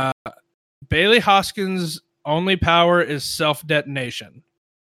 Bailey Hoskins' only power is self-detonation.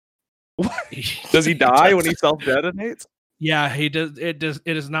 Does he die when he self-detonates? Yeah, he does. It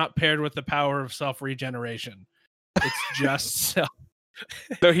is not paired with the power of self-regeneration. It's just self.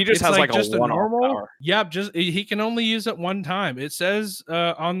 So he just has like just a normal power. Yeah, just he can only use it one time. It says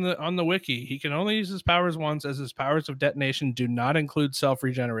on the wiki, he can only use his powers once, as his powers of detonation do not include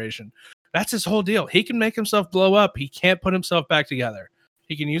self-regeneration. That's his whole deal. He can make himself blow up. He can't put himself back together.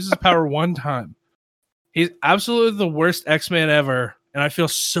 He can use his power one time. He's absolutely the worst X-Man ever, and I feel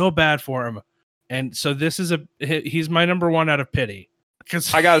so bad for him. And so he's my number one out of pity.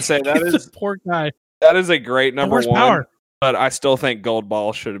 Because I gotta say, that is poor guy. That is a great number one. Power. But I still think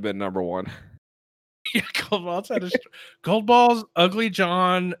Goldball should have been number one. Yeah, Goldballs, Ugly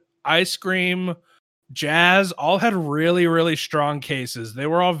John, Ice Cream, Jazz all had really, really strong cases. They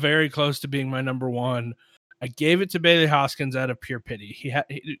were all very close to being my number one. I gave it to Bailey Hoskins out of pure pity.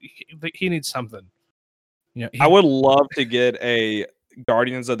 He needs something. You know, I would love to get a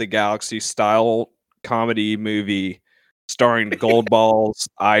Guardians of the Galaxy style comedy movie starring Goldballs,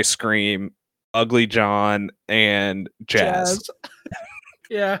 Ice Cream, Ugly John, and Jazz.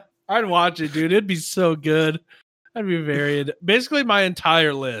 Yeah, I'd watch it, dude. It'd be so good. I'd be varied. Basically, my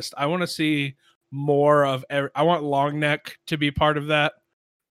entire list. I want to see more of. I want Longneck to be part of that.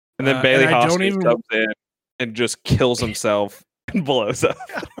 And then Bailey Hoskins comes in and just kills himself and blows up.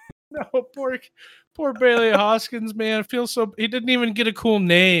 No, poor Bailey Hoskins, man. He didn't even get a cool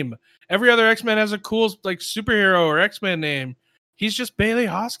name. Every other X-Men has a cool like superhero or X-Men name. He's just Bailey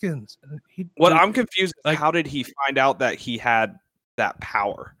Hoskins. I'm confused is, like, how did he find out that he had that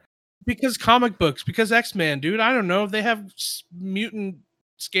power? Because comic books, because X-Men, dude. I don't know. They have mutant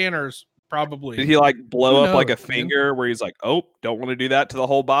scanners, probably. Did he like blow up like a finger where he's like, oh, don't want to do that to the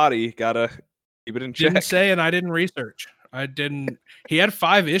whole body. Gotta keep it in check. Didn't say, and I didn't research. I didn't. He had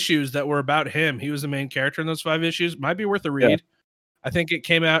 5 issues that were about him. He was the main character in those 5 issues. Might be worth a read. Yeah. I think it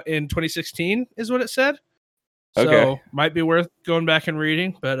came out in 2016, is what it said. So might be worth going back and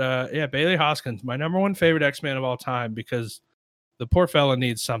reading. But yeah, Bailey Hoskins, my number 1 favorite X-Man of all time, because the poor fella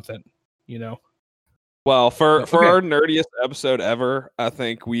needs something, you know. Well, for our nerdiest episode ever, I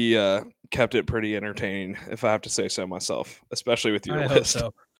think we kept it pretty entertaining, if I have to say so myself, especially with your list.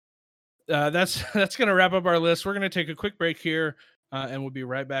 Hope so. That's gonna wrap up our list. We're gonna take a quick break here, and we'll be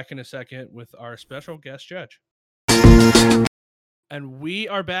right back in a second with our special guest judge. And we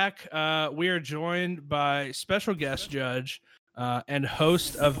are back. We are joined by special guest judge and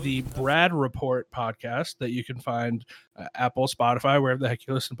host of the Brad Report podcast that you can find Apple, Spotify, wherever the heck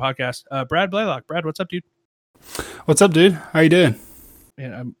you listen to podcasts. Brad Blaylock. Brad, what's up, dude? What's up, dude? How you doing?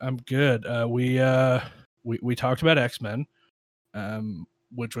 Man, I'm good. We talked about X-Men,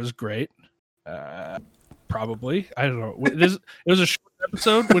 which was great. Probably, I don't know. It was a short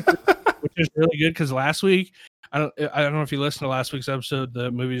episode, which is really good because last week. I don't know if you listened to last week's episode.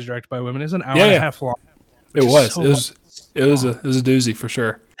 The movie is directed by women. Is an hour and a half long. It was a doozy for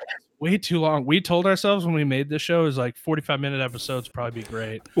sure. Way too long. We told ourselves when we made this show is like 45-minute episodes probably be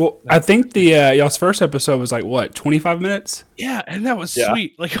great. Well, I think the y'all's first episode was like what, 25 minutes? Yeah, and that was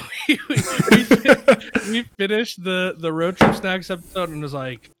sweet. Like we finished the road trip snacks episode and was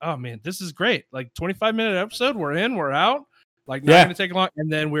like, oh man, this is great. Like 25-minute episode. We're in. We're out. Like, not going to take long.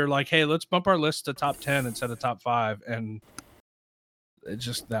 And then we were like, hey, let's bump our list to top 10 instead of top 5. And it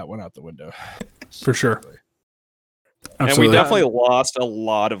just, that went out the window. For sure. Absolutely. And we definitely lost a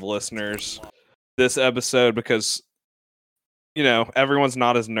lot of listeners this episode because, you know, everyone's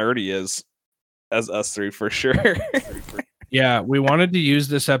not as nerdy as us three for sure. Yeah, we wanted to use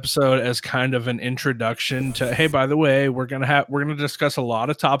this episode as kind of an introduction to, hey, by the way, we're gonna discuss a lot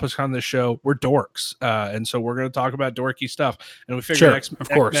of topics on this show. We're dorks, and so we're gonna talk about dorky stuff. And we figured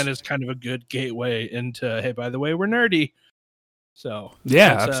X-Men is kind of a good gateway into, hey, by the way, we're nerdy. So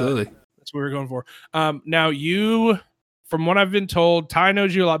yeah, absolutely, that's what we were going for. Now you, from what I've been told, Ty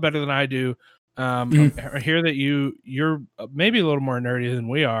knows you a lot better than I do. I hear that you're maybe a little more nerdy than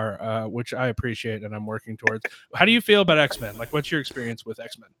we are, which I appreciate and I'm working towards. How do you feel about X-Men? Like, what's your experience with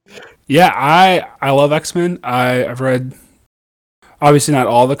X-Men? Yeah, I love X-Men. I've read, obviously not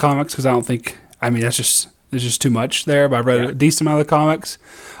all the comics because I don't think, I mean, there's just too much there, but I've read a decent amount of the comics.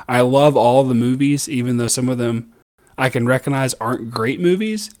 I love all the movies, even though some of them I can recognize aren't great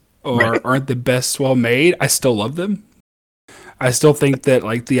movies or aren't the best well made. I still love them. I still think that,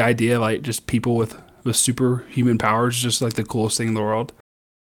 like, the idea, like, just people with superhuman powers is just, like, the coolest thing in the world.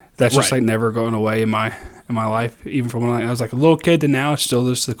 That's just, like, never going away in my life. Even from when I was, like, a little kid to now, it's still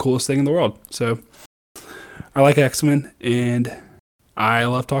just the coolest thing in the world. So, I like X-Men, and I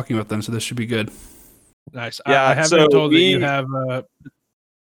love talking about them, so this should be good. Nice. Yeah, I have been told that you have a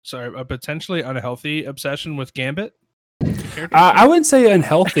potentially unhealthy obsession with Gambit. I wouldn't say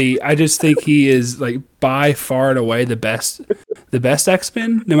unhealthy. I just think he is, like, by far and away the best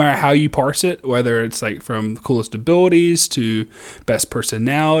X-Men, no matter how you parse it, whether it's like from coolest abilities to best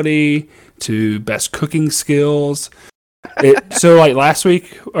personality to best cooking skills. So like last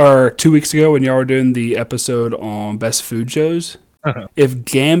week or 2 weeks ago when y'all were doing the episode on best food shows, if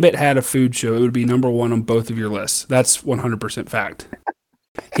Gambit had a food show, it would be number 1 on both of your lists. That's 100% fact.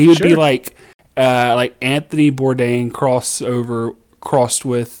 He would be like Anthony Bourdain crossed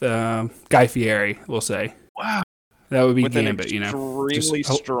with Guy Fieri, we'll say. Wow. That would be with Gambit, an extremely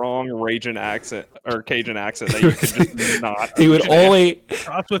strong Cajun accent that you could just not. He would only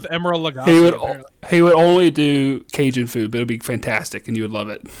cross with Emerald Lagasse. He would only do Cajun food, but it would be fantastic, and you would love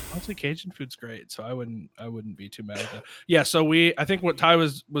it. Honestly, Cajun food's great, so I wouldn't be too mad at that. Yeah, so I think what Ty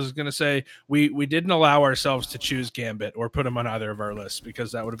was gonna say, we didn't allow ourselves to choose Gambit or put him on either of our lists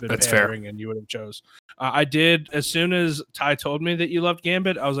because that would have been pandering, and you would have chose. I did as soon as Ty told me that you loved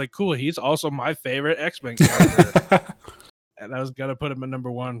Gambit, I was like, cool. He's also my favorite X-Men character. And I was gonna put him at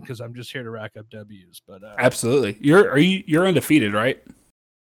number 1 because I'm just here to rack up W's. But absolutely, you're undefeated, right?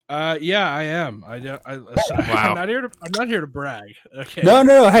 Yeah, I am. Wow. I'm not here to brag. Okay.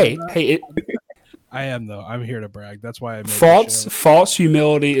 No. Hey. I am though. I'm here to brag. That's why I made false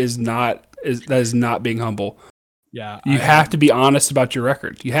humility is not being humble. Yeah, you have to be honest about your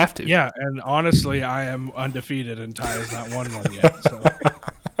record. You have to. Yeah, and honestly, I am undefeated, and Ty has not won one yet. So.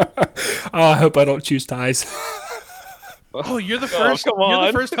 I hope I don't choose Ty's. Oh, you're the first. You're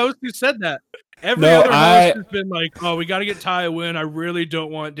the first host who said that. Every other host has been like, "Oh, we got to get Ty a win. I really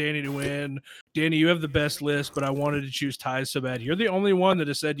don't want Danny to win. Danny, you have the best list, but I wanted to choose Ty so bad." You're the only one that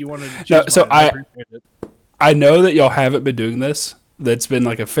has said you wanted to choose. No, so I know that y'all haven't been doing this. That's been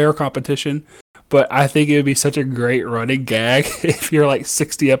like a fair competition, but I think it would be such a great running gag if you're like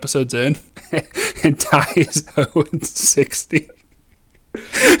 60 episodes in and Ty is 0-60.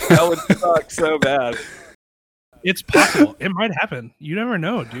 That would suck so bad. It's possible. It might happen. You never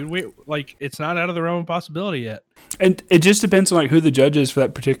know, dude. It's not out of the realm of possibility yet. And it just depends on like who the judge is for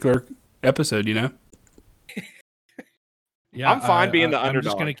that particular episode, you know? Yeah, I'm fine being the underdog. I'm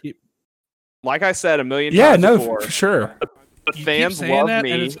just gonna keep. Like I said a million times before, for sure. The fans love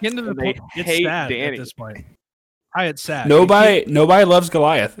me. And it's getting to the point. It's sad Danny. At this point. It's sad. Nobody loves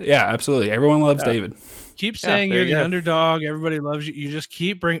Goliath. Yeah, absolutely. Everyone loves David. Keep saying you're the underdog. Everybody loves you. You just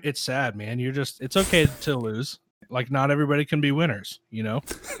keep bringing. It's sad, man. It's okay to lose. Like, not everybody can be winners, you know?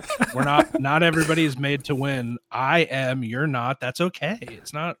 We're not everybody is made to win. I am, you're not. That's okay.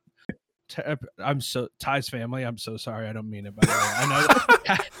 It's not. Ty's family. I'm so sorry. I don't mean it, by the way. I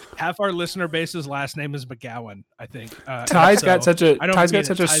know half our listener base's last name is McGowan, I think. Ty's got such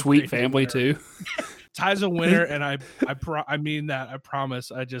a sweet family too. Ty's a winner, and I mean that. I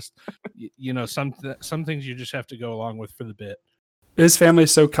promise. I just, some things you just have to go along with for the bit. His family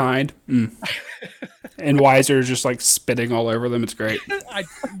is so kind. And Weiser is just like spitting all over them. It's great.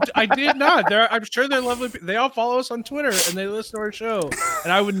 I did not. I'm sure they're lovely. They all follow us on Twitter and they listen to our show.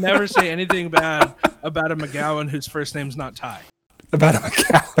 And I would never say anything bad about a McGowan whose first name's not Ty. About a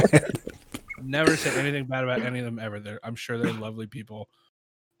McGowan. Never say anything bad about any of them ever. I'm sure they're lovely people.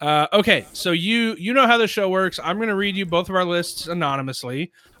 Okay, so you know how the show works. I'm going to read you both of our lists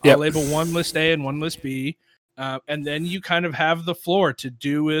anonymously. I'll label one list A and one list B. And then you kind of have the floor to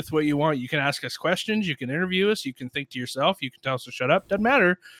do with what you want. You can ask us questions. You can interview us. You can think to yourself. You can tell us to shut up. Doesn't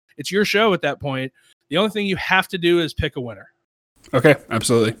matter. It's your show at that point. The only thing you have to do is pick a winner. Okay,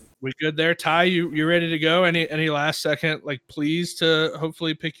 absolutely. We good there? Ty, you ready to go? Any last second, please to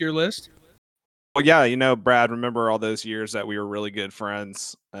hopefully pick your list? Well, yeah, Brad, remember all those years that we were really good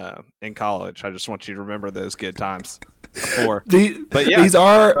friends in college. I just want you to remember those good times. This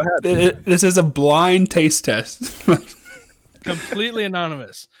is a blind taste test. Completely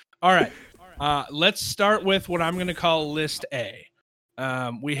anonymous. All right. Let's start with what I'm going to call list A.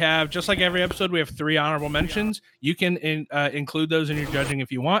 We have, just like every episode, we have 3 honorable mentions. You can include those in your judging if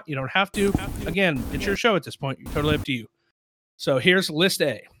you want. You don't have to. Again, it's your show at this point. You're totally up to you. So here's list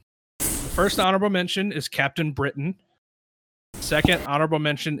A. The first honorable mention is Captain Britain. Second honorable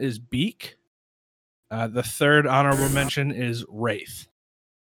mention is Beak. The third honorable mention is Wraith.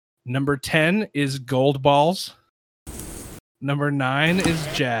 Number 10 is Gold Balls. Number 9 is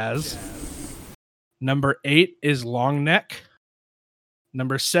Jazz. Number 8 is Long Neck.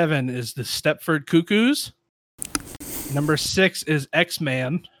 Number 7 is the Stepford Cuckoos. Number 6 is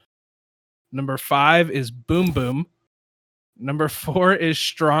X-Man. Number 5 is Boom Boom. Number 4 is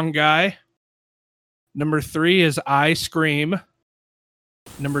Strong Guy. Number 3 is I Scream.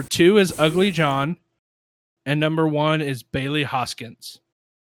 Number 2 is Ugly John. And number 1 is Bailey Hoskins.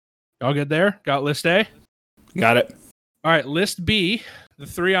 Y'all good there? Got list A? Got it. All right, list B. The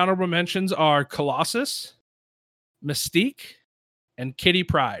 3 honorable mentions are Colossus, Mystique, and Kitty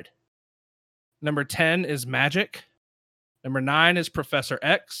Pryde. Number 10 is Magic. Number 9 is Professor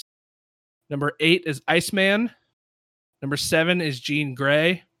X. Number 8 is Iceman. Number 7 is Jean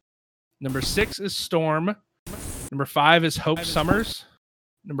Grey. Number 6 is Storm. Number 5 is Hope Summers.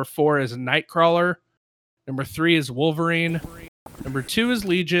 Number 4 is Nightcrawler. Number 3 is Wolverine. Number 2 is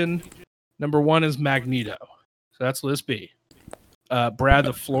Legion. Number 1 is Magneto. So that's list B. Brad,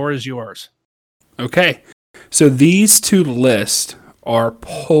 the floor is yours. Okay. So these 2 lists are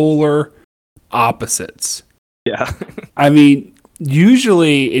polar opposites. Yeah. I mean,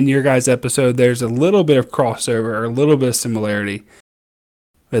 usually in your guys' episode, there's a little bit of crossover or a little bit of similarity.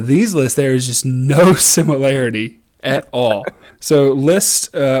 But these lists, there is just no similarity at all. So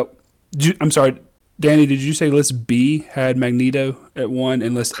I'm sorry, Danny, did you say list B had Magneto at 1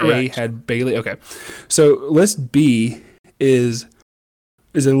 and list Correct. A had Bailey? Okay. So list B is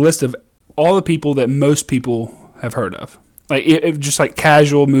a list of all the people that most people have heard of. Just like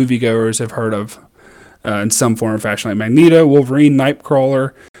casual moviegoers have heard of in some form or fashion, like Magneto, Wolverine,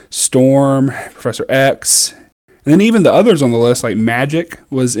 Nightcrawler, Storm, Professor X. And then even the others on the list, like Magic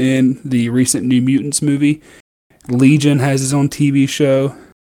was in the recent New Mutants movie. Legion has his own TV show.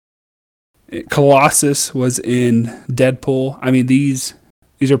 Colossus was in Deadpool. I mean, these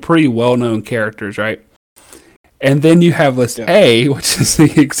are pretty well-known characters, right? And then you have list A, which is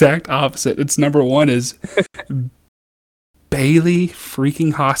the exact opposite. Its number 1 is Bailey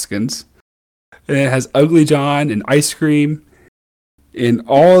freaking Hoskins. And it has Ugly John and Ice Cream and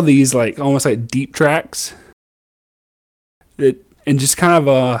all of these almost like deep tracks. And just kind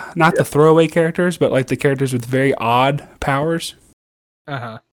of not the throwaway characters, but like the characters with very odd powers.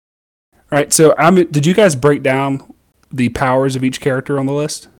 Uh-huh. right. So did you guys break down the powers of each character on the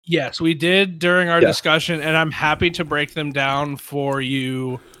list? Yes, we did during our discussion, and I'm happy to break them down for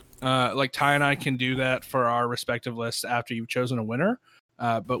you. Like Ty and I can do that for our respective lists after you've chosen a winner.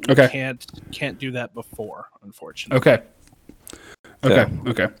 But we can't do that before, unfortunately.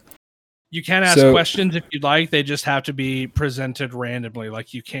 Okay. You can ask questions if you'd like. They just have to be presented randomly.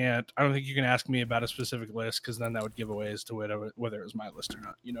 Like you can't. I don't think you can ask me about a specific list because then that would give away as to whether it was my list or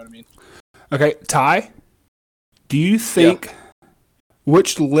not. You know what I mean? Okay, Ty. Do you think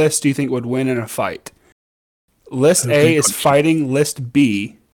which list do you think would win in a fight? List A is fighting List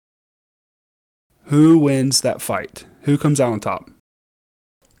B. Who wins that fight? Who comes out on top?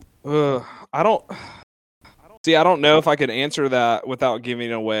 I don't know if I could answer that without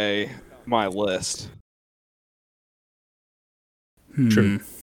giving away my list. True.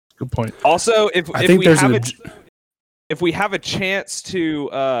 Good point. Also, if we have a chance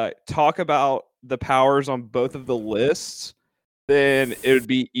to talk about the powers on both of the lists, then it would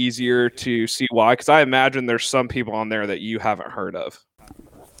be easier to see why. Because I imagine there's some people on there that you haven't heard of.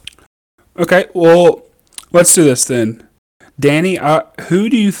 Okay, well, let's do this then. Danny, who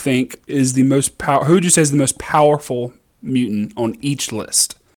do you think is the most who would you say is the most powerful mutant on each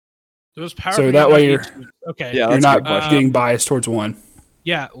list? The most powerful. So that way you're you're not getting biased towards one.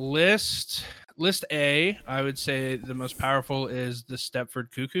 Yeah, list A, I would say the most powerful is the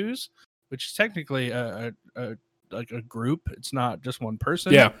Stepford Cuckoos, which is technically a group. It's not just one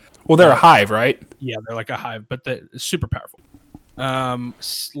person. Yeah. Well, they're a hive, right? Yeah, they're like a hive, but they're super powerful.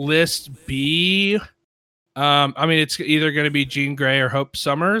 List B. I mean, it's either going to be Jean Grey or Hope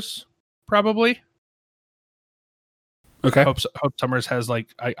Summers, probably. Okay. Hope Summers has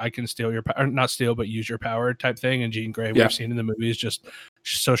like I can steal your power, not steal, but use your power type thing. And Jean Grey, we've seen in the movies, just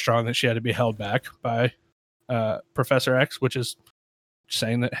so strong that she had to be held back by Professor X, which is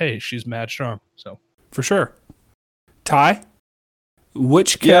saying that hey, she's mad strong. So for sure. Ty,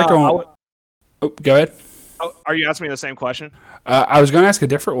 which character? Go ahead. Oh, are you asking me the same question? I was going to ask a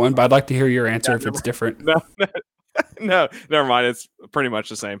different one, but I'd like to hear your answer if it's different. No, never mind. It's pretty much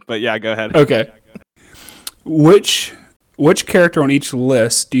the same. But yeah, go ahead. Okay. Which character on each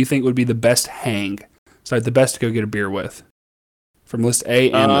list do you think would be the best hang? So the best to go get a beer with? From list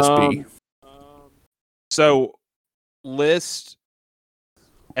A and list B. So list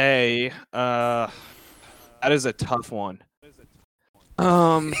A, that is a tough one.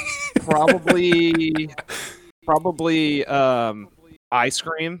 Probably ice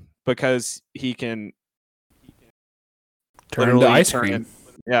cream because he can turn into ice cream.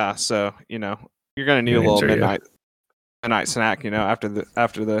 Yeah, so you're gonna need a little midnight snack, after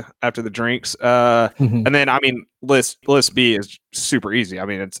the drinks. And then I mean list B is super easy. I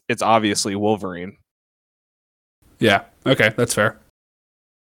mean it's obviously Wolverine. Yeah. Okay, that's fair.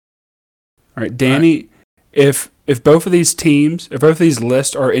 All right, Danny. If both of these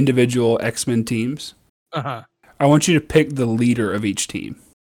lists are individual X-Men teams, I want you to pick the leader of each team.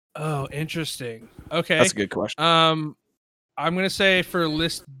 Oh, interesting. Okay, that's a good question. I'm gonna say for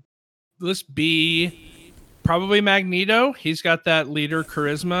list B, probably Magneto. He's got that leader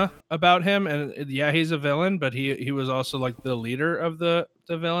charisma about him, and yeah, he's a villain, but he was also like the leader of the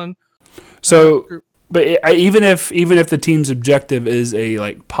villain. So. But even if the team's objective is a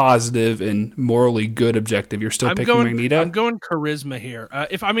like positive and morally good objective, you're still picking Magneto. I'm going charisma here.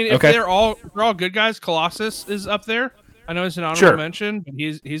 If they're all good guys, Colossus is up there. I know he's an honorable mention, but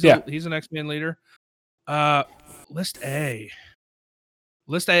he's an X-Men leader. List A.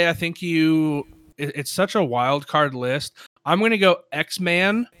 I think it's such a wild card list. I'm going to go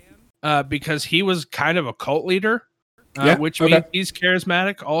X-Man because he was kind of a cult leader, which means he's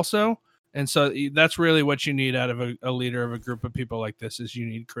charismatic also. And so that's really what you need out of a leader of a group of people like this is you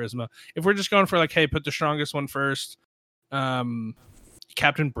need charisma. If we're just going for like, hey, put the strongest one first,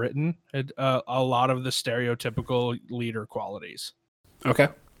 Captain Britain had a lot of the stereotypical leader qualities. Okay.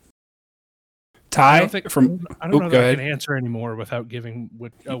 Ty, I don't know that I can answer anymore without giving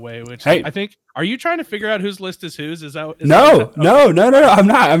away. Which I think, are you trying to figure out whose list is whose? No. I'm not.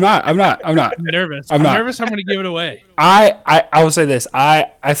 I'm nervous. I'm nervous. I'm going to give it away. I will say this.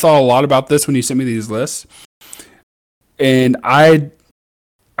 I thought a lot about this when you sent me these lists, and I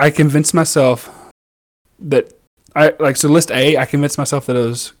convinced myself that so list A. I convinced myself that it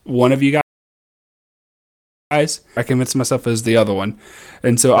was one of you guys. I convinced myself it was the other one,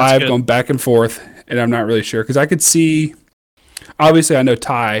 and so I've gone back and forth, and I'm not really sure because I could see. Obviously, I know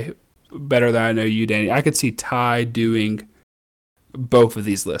Ty better than I know you, Danny. I could see Ty doing both of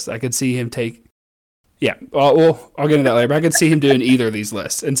these lists. I could see him take. Yeah, well, I'll get into that later. But I could see him doing either of these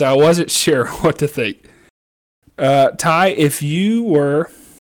lists, and so I wasn't sure what to think. Ty, if you were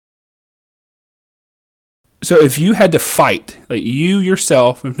So if you had to fight, like you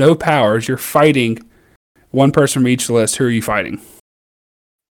yourself with no powers, you're fighting one person from each list. Who are you fighting?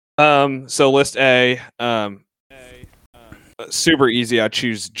 So list A, super easy. I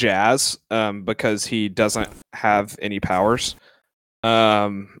choose Jazz, because he doesn't have any powers.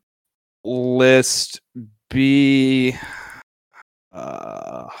 List B,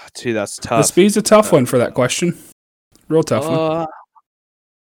 that's tough. List B is a tough one for that question. Real tough one.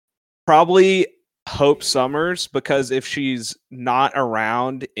 Probably Hope Summers, because if she's not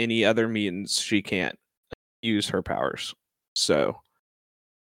around any other mutants, she can't use her powers. So,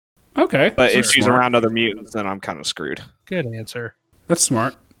 okay. But if she's around other mutants, then I'm kind of screwed. Good answer. That's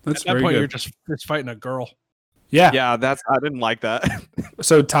smart. That's At that very point, good. you're just fighting a girl. Yeah. Yeah, I didn't like that.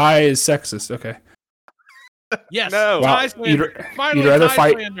 So Ty is sexist. Okay. Yes. No. Ty Finally,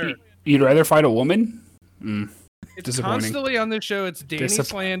 you'd rather fight a woman? It's constantly on this show. It's Danny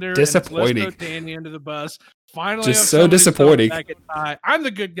slander. Disappointing. And let's throw Danny under the bus. Finally, just so disappointing. Back at Ty. I'm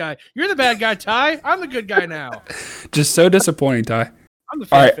the good guy. You're the bad guy, Ty. I'm the good guy now. Just so disappointing, Ty. I'm the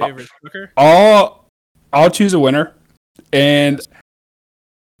fan favorite, Booker. I'll choose a winner, and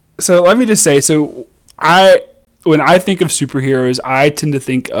so let me just say, when I think of superheroes, I tend to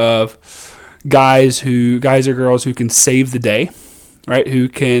think of guys or girls who can save the day. Right, who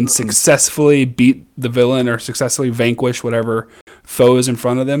can successfully beat the villain or successfully vanquish whatever foe is in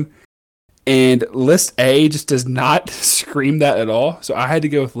front of them. And list A just does not scream that at all. So I had to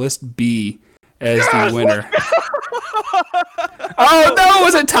go with list B as the winner. Oh no,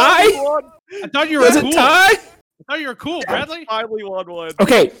 was it Ty? I thought you were cool. Was it Ty? I thought you were cool, Bradley. Finally won one.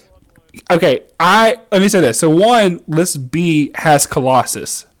 Okay. Let me say this. So one, list B has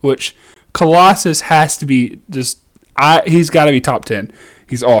Colossus, which Colossus has to be just. He's got to be top 10.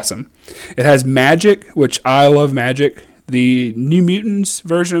 He's awesome. It has Magic, which I love Magic. The New Mutants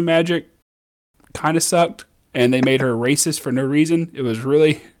version of Magic kind of sucked, and they made her racist for no reason. It was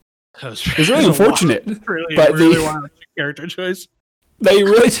really unfortunate. Really wild character choice. They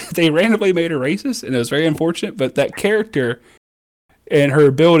randomly made her racist, and it was very unfortunate. But that character and her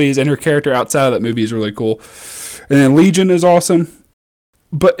abilities and her character outside of that movie is really cool. And then Legion is awesome.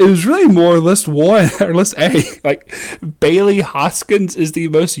 But it was really more list one or list A. Like Bailey Hoskins is the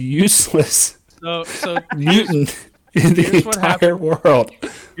most useless mutant in the entire world.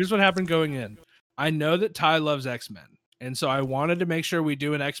 Here's what happened going in. I know that Ty loves X-Men, and so I wanted to make sure we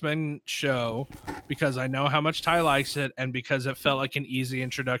do an X-Men show because I know how much Ty likes it, and because it felt like an easy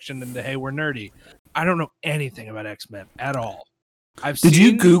introduction into hey, we're nerdy. I don't know anything about X-Men at all. Did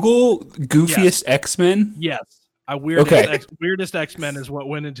you Google goofiest X-Men? Yes. Weirdest X-Men is what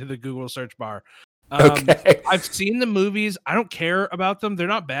went into the Google search bar. I've seen the movies. I don't care about them. They're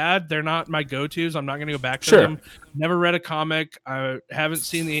not bad. They're not my go-tos. I'm not going to go back to them. Never read a comic. I haven't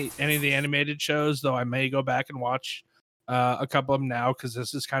seen any of the animated shows, though I may go back and watch a couple of them now because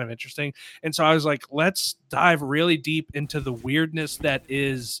this is kind of interesting. And so I was like, let's dive really deep into the weirdness that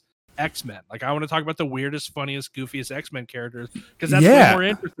is X-Men. Like, I want to talk about the weirdest, funniest, goofiest X-Men characters because that's way more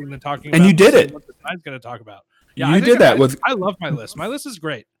interesting than talking about you did it. What the guy's going to talk about. Yeah, you did that with. I love my list. My list is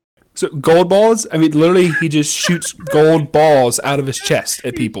great. So gold balls. I mean, literally, he just shoots gold balls out of his chest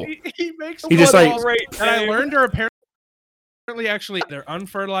at people. He makes. He just like. And I learned her apparently actually they're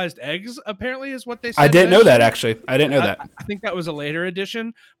unfertilized eggs. Apparently, is what they said. I didn't know that actually. I didn't know that. I think that was a later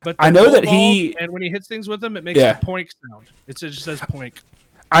edition. But I know that he. And when he hits things with them, it makes a poink sound. It just says poink.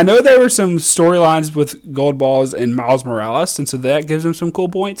 I know there were some storylines with gold balls and Miles Morales, and so that gives him some cool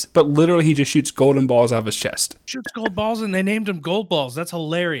points. But literally, he just shoots golden balls out of his chest. Shoots gold balls, and they named him Gold Balls. That's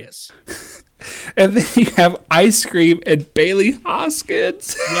hilarious. And then you have Ice Cream and Bailey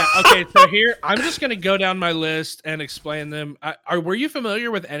Hoskins. Yeah. Okay. So here, I'm just gonna go down my list and explain them. Were you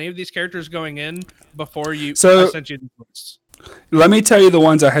familiar with any of these characters going in before I sent you these lists? Let me tell you the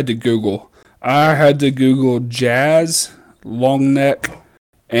ones I had to Google. I had to Google Jazz, Longneck.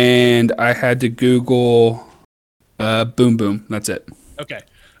 And I had to Google Boom Boom. That's it. Okay.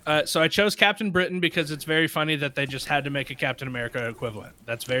 So I chose Captain Britain because it's very funny that they just had to make a Captain America equivalent.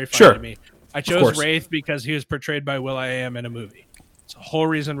 That's very funny to me. I chose Wraith because he was portrayed by Will.i.am in a movie. It's the whole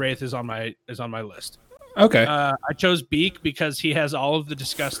reason Wraith is on my list. Okay. I chose Beak because he has all of the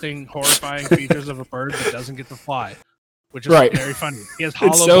disgusting, horrifying features of a bird that doesn't get to fly, which is very funny. He has hollow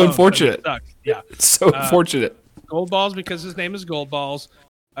bones. It's so unfortunate. Yeah. It's so unfortunate. Gold Balls because his name is Gold Balls.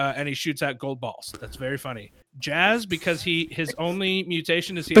 And he shoots out gold balls. That's very funny. Jazz because his only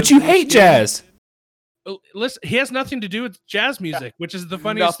mutation is he. But you hate jazz. Listen, he has nothing to do with jazz music, which is the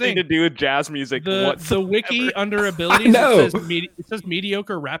funniest thing. Nothing to do with jazz music. The wiki under abilities it says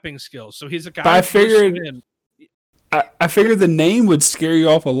mediocre rapping skills. So he's a guy. I figured the name would scare you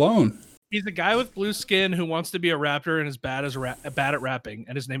off alone. He's a guy with blue skin who wants to be a rapper and is bad at rapping,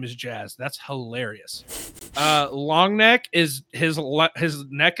 and his name is Jazz. That's hilarious. Long neck is his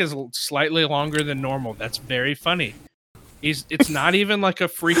neck is slightly longer than normal. That's very funny. It's not even like a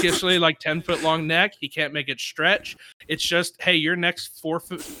freakishly like 10-foot long neck. He can't make it stretch. It's just, hey, your neck's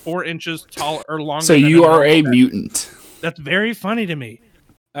 4 inches tall or longer. So you are a mutant. That's very funny to me.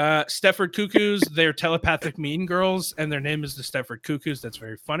 Stepford Cuckoos, they're telepathic mean girls, and their name is the Stepford Cuckoos. That's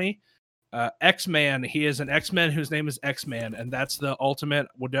very funny. X-Man, he is an X-Men whose name is X-Man, and that's the ultimate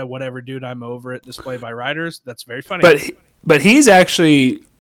whatever dude I'm over it display by writers. That's very funny. But he's actually,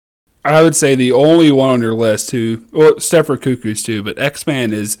 I would say, the only one on your list who, well, Stepford Cuckoos too, but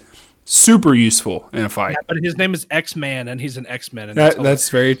X-Man is super useful in a fight. Yeah, but his name is X-Man, and he's an X-Men. And that's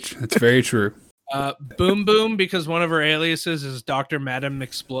very true. Boom Boom, because one of her aliases is Dr. Madam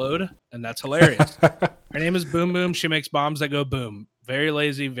Explode, and that's hilarious. Her name is Boom Boom. She makes bombs that go boom. Very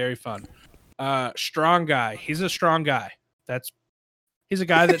lazy, very fun. Strong Guy. He's a strong guy. He's a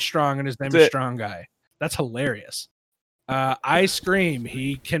guy that's strong, and his name is Strong Guy. That's hilarious. Ice Cream.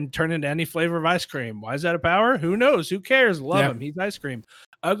 He can turn into any flavor of ice cream. Why is that a power? Who knows? Who cares? Love him. He's ice cream.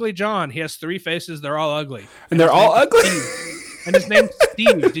 Ugly John. He has 3 faces. They're all ugly. And they're all ugly? And his name's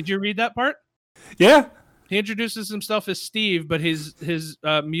Steve. Did you read that part? Yeah. He introduces himself as Steve, but his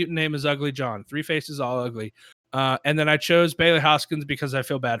mutant name is Ugly John. 3 faces, all ugly. And then I chose Bailey Hoskins because I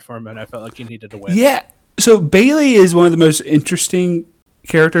feel bad for him and I felt like he needed to win. Yeah. So Bailey is one of the most interesting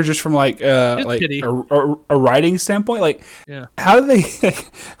characters, just from like a writing standpoint. Like, how do they?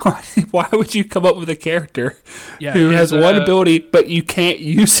 Why would you come up with a character who has one ability but you can't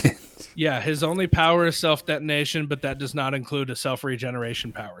use it? Yeah, his only power is self-detonation, but that does not include a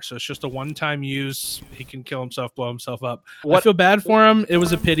self-regeneration power. So it's just a one-time use. He can kill himself, blow himself up. I feel bad for him. It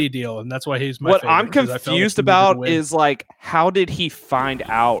was a pity deal, and that's why he's my favorite. What I'm confused about is, like, how did he find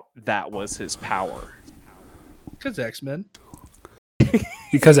out that was his power? Because X-Men.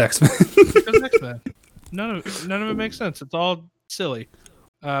 Because X-Men. Because X-Men. None of it makes sense. It's all silly.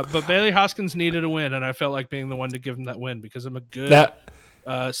 But Bailey Hoskins needed a win, and I felt like being the one to give him that win because I'm a good...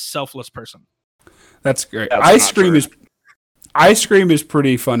 selfless person. That's great. Ice Cream is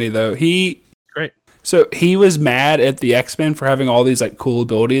pretty funny though. Great. So he was mad at the X-Men for having all these like cool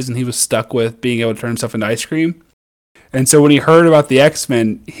abilities, and he was stuck with being able to turn himself into ice cream. And so when he heard about the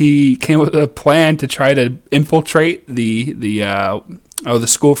X-Men, he came up with a plan to try to infiltrate the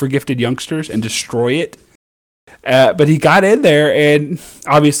School for Gifted Youngsters and destroy it. But he got in there, and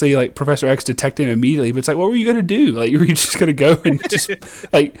obviously, like, Professor X detected him immediately. But it's like, what were you gonna do? Like, were you just gonna go and just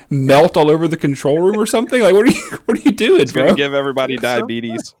like melt all over the control room or something? Like, what are you doing, bro? Gonna give everybody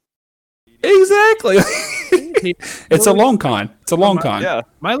diabetes. Exactly. It's a long con. Yeah.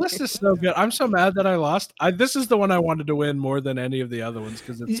 My list is so good. I'm so mad that I lost. This is the one I wanted to win more than any of the other ones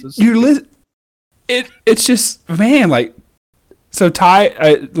because it's your list. It's just, man, like. So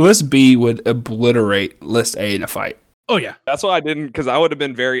list B would obliterate list A in a fight. Oh yeah, that's why I didn't, because I would have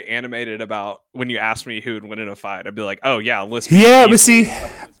been very animated about when you asked me who would win in a fight. I'd be like, oh yeah, list B. Yeah, but see,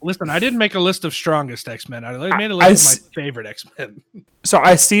 listen, I didn't make a list of strongest X-Men. I made a list of my favorite X-Men. So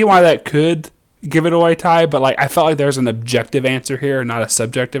I see why that could give it away, Ty, but like I felt like there's an objective answer here, not a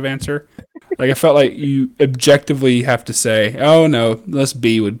subjective answer. Like I felt like you objectively have to say, oh no, list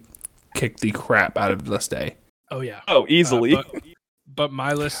B would kick the crap out of list A. Oh yeah. Oh, easily. But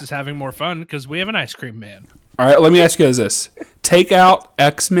my list is having more fun because we have an ice cream man. All right, let me ask you guys this: take out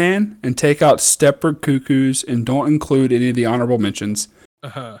X-Men and take out Stepford Cuckoos, and don't include any of the honorable mentions.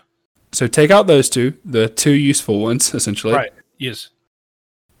 So take out those two, the 2 useful ones, essentially. Right. Yes.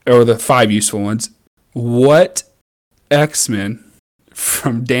 Or the 5 useful ones. What X-Men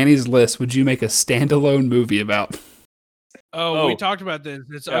from Danny's list would you make a standalone movie about? Oh, we talked about this.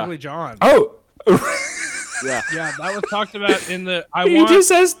 It's Ugly John. Oh. Yeah, that was talked about in the. He just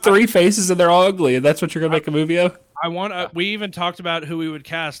has 3 faces and they're all ugly, and that's what you're gonna make a movie of. We even talked about who we would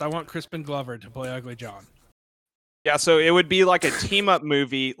cast. I want Crispin Glover to play Ugly John. Yeah, so it would be like a team up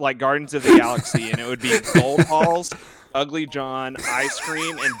movie, like Guardians of the Galaxy, and it would be Gold Balls, Ugly John, Ice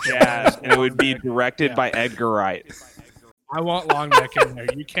Cream, and Jazz, and it would be directed by Edgar Wright. I want Long Neck in there.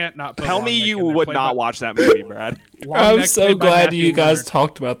 You can't not put Tell me you would not watch that movie, Brad. I'm so glad you guys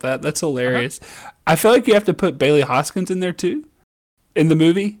talked about that. That's hilarious. I feel like you have to put Bailey Hoskins in there too, in the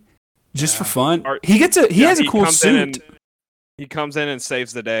movie, just for fun. He has a cool suit. He comes in and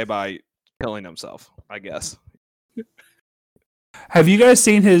saves the day by killing himself, I guess. Have you guys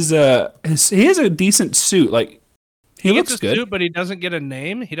seen his? He has a decent suit. Like he looks good, suit, but he doesn't get a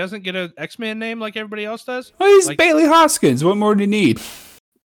name. He doesn't get an X-Men name like everybody else does. Well, he's Bailey Hoskins. What more do you need?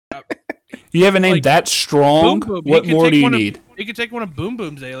 You have a name Like, that strong. Boom Boom. What more do you need? He could take one of Boom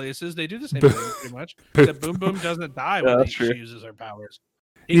Boom's aliases. They do the same thing pretty much. Except Boom Boom doesn't die when she uses her powers.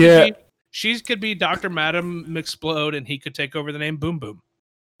 She could be Dr. Madam McSplode, and he could take over the name Boom Boom.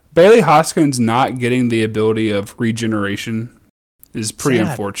 Bailey Hoskins not getting the ability of regeneration is pretty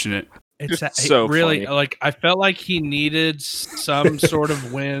unfortunate. It's so really funny. like I felt like he needed some sort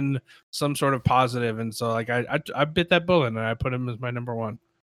of win, some sort of positive, and so like I bit that bullet and I put him as my number one.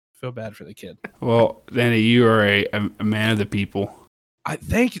 Feel bad for the kid. Well, Danny, you are a man of the people. I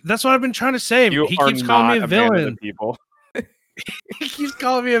think that's what I've been trying to say. You He are keeps calling me a not man of villain. the people. He keeps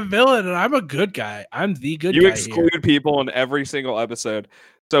calling me a villain, and I'm a good guy. I'm the good guy. You exclude people in every single episode.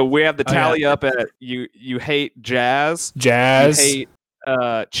 So we have the tally up at you hate jazz, you hate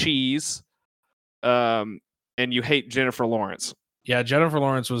cheese, and you hate Jennifer Lawrence. Yeah, Jennifer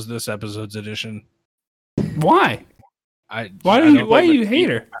Lawrence was this episode's edition. Why? Why do you hate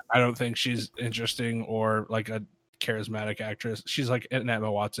her? I don't think she's interesting or like a charismatic actress. She's like in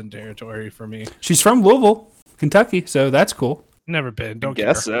Emma Watson territory for me. She's from Louisville, Kentucky, so that's cool. Never been. Don't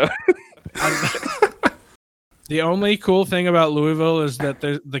guess so. The only cool thing about Louisville is that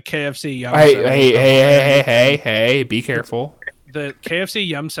the KFC Yum Center. Hey, be careful. The KFC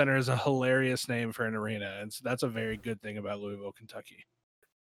Yum Center is a hilarious name for an arena, and so that's a very good thing about Louisville, Kentucky.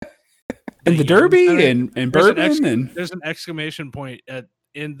 And the Derby and bourbon there's an exclamation point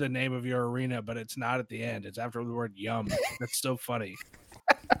in the name of your arena, but it's not at the end. It's after the word yum. That's so funny.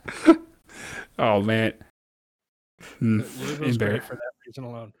 Oh man. Louisville's great for that reason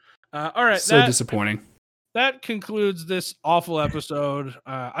alone. All right. So disappointing. That concludes this awful episode.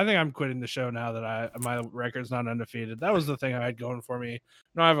 I think I'm quitting the show now that my record's not undefeated. That was the thing I had going for me.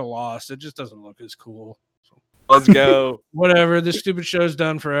 No, I haven't lost. It just doesn't look as cool. So. Let's go. Whatever. This stupid show's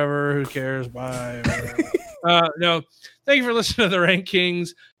done forever. Who cares? Bye. No, thank you for listening to the Rankings.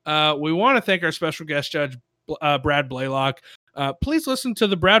 We want to thank our special guest judge, Brad Blaylock. Please listen to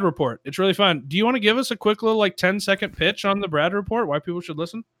the Brad Report. It's really fun. Do you want to give us a quick little 10-second pitch on the Brad Report? Why people should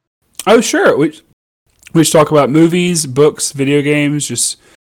listen? Oh, sure. We just talk about movies, books, video games, just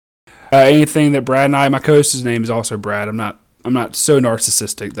anything that Brad and I. My co-host's name is also Brad. I'm not so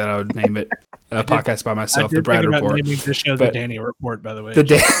narcissistic that I would name it a podcast by myself. The Brad Report. Naming the show the Danny Report, by the way.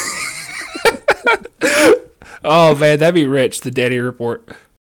 Oh man, that'd be rich. The Danny Report.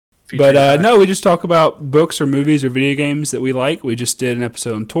 But no, we just talk about books or movies or video games that we like. We just did an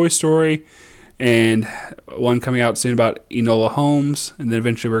episode on Toy Story, and one coming out soon about Enola Holmes, and then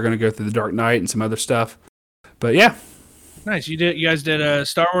eventually we're going to go through The Dark Knight and some other stuff. But yeah, nice. You guys did a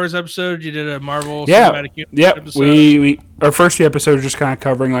Star Wars episode. You did a Marvel Cinematic Universe episode. We our first few episodes are just kind of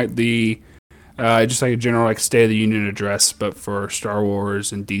covering like the just like a general State of the Union address, but for Star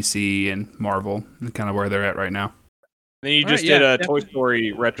Wars and DC and Marvel, and kind of where they're at right now. Then you just did a Toy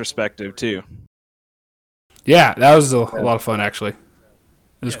Story retrospective too. Yeah, that was a lot of fun actually.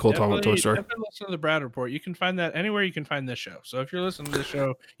 It was cool talking about Toy Story. Definitely listen to the Brad Report. You can find that anywhere you can find this show. So if you're listening to this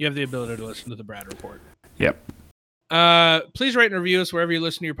show, you have the ability to listen to the Brad Report. Yep. Please rate and review us wherever you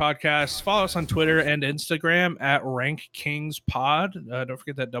listen to your podcasts. Follow us on Twitter and Instagram at RankKingsPod. Don't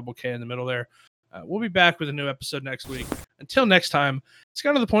forget that double K in the middle there. We'll be back with a new episode next week. Until next time, it's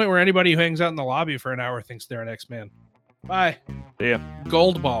gotten to the point where anybody who hangs out in the lobby for an hour thinks they're an X-Man. Bye. See ya.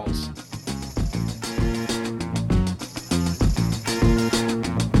 Gold balls.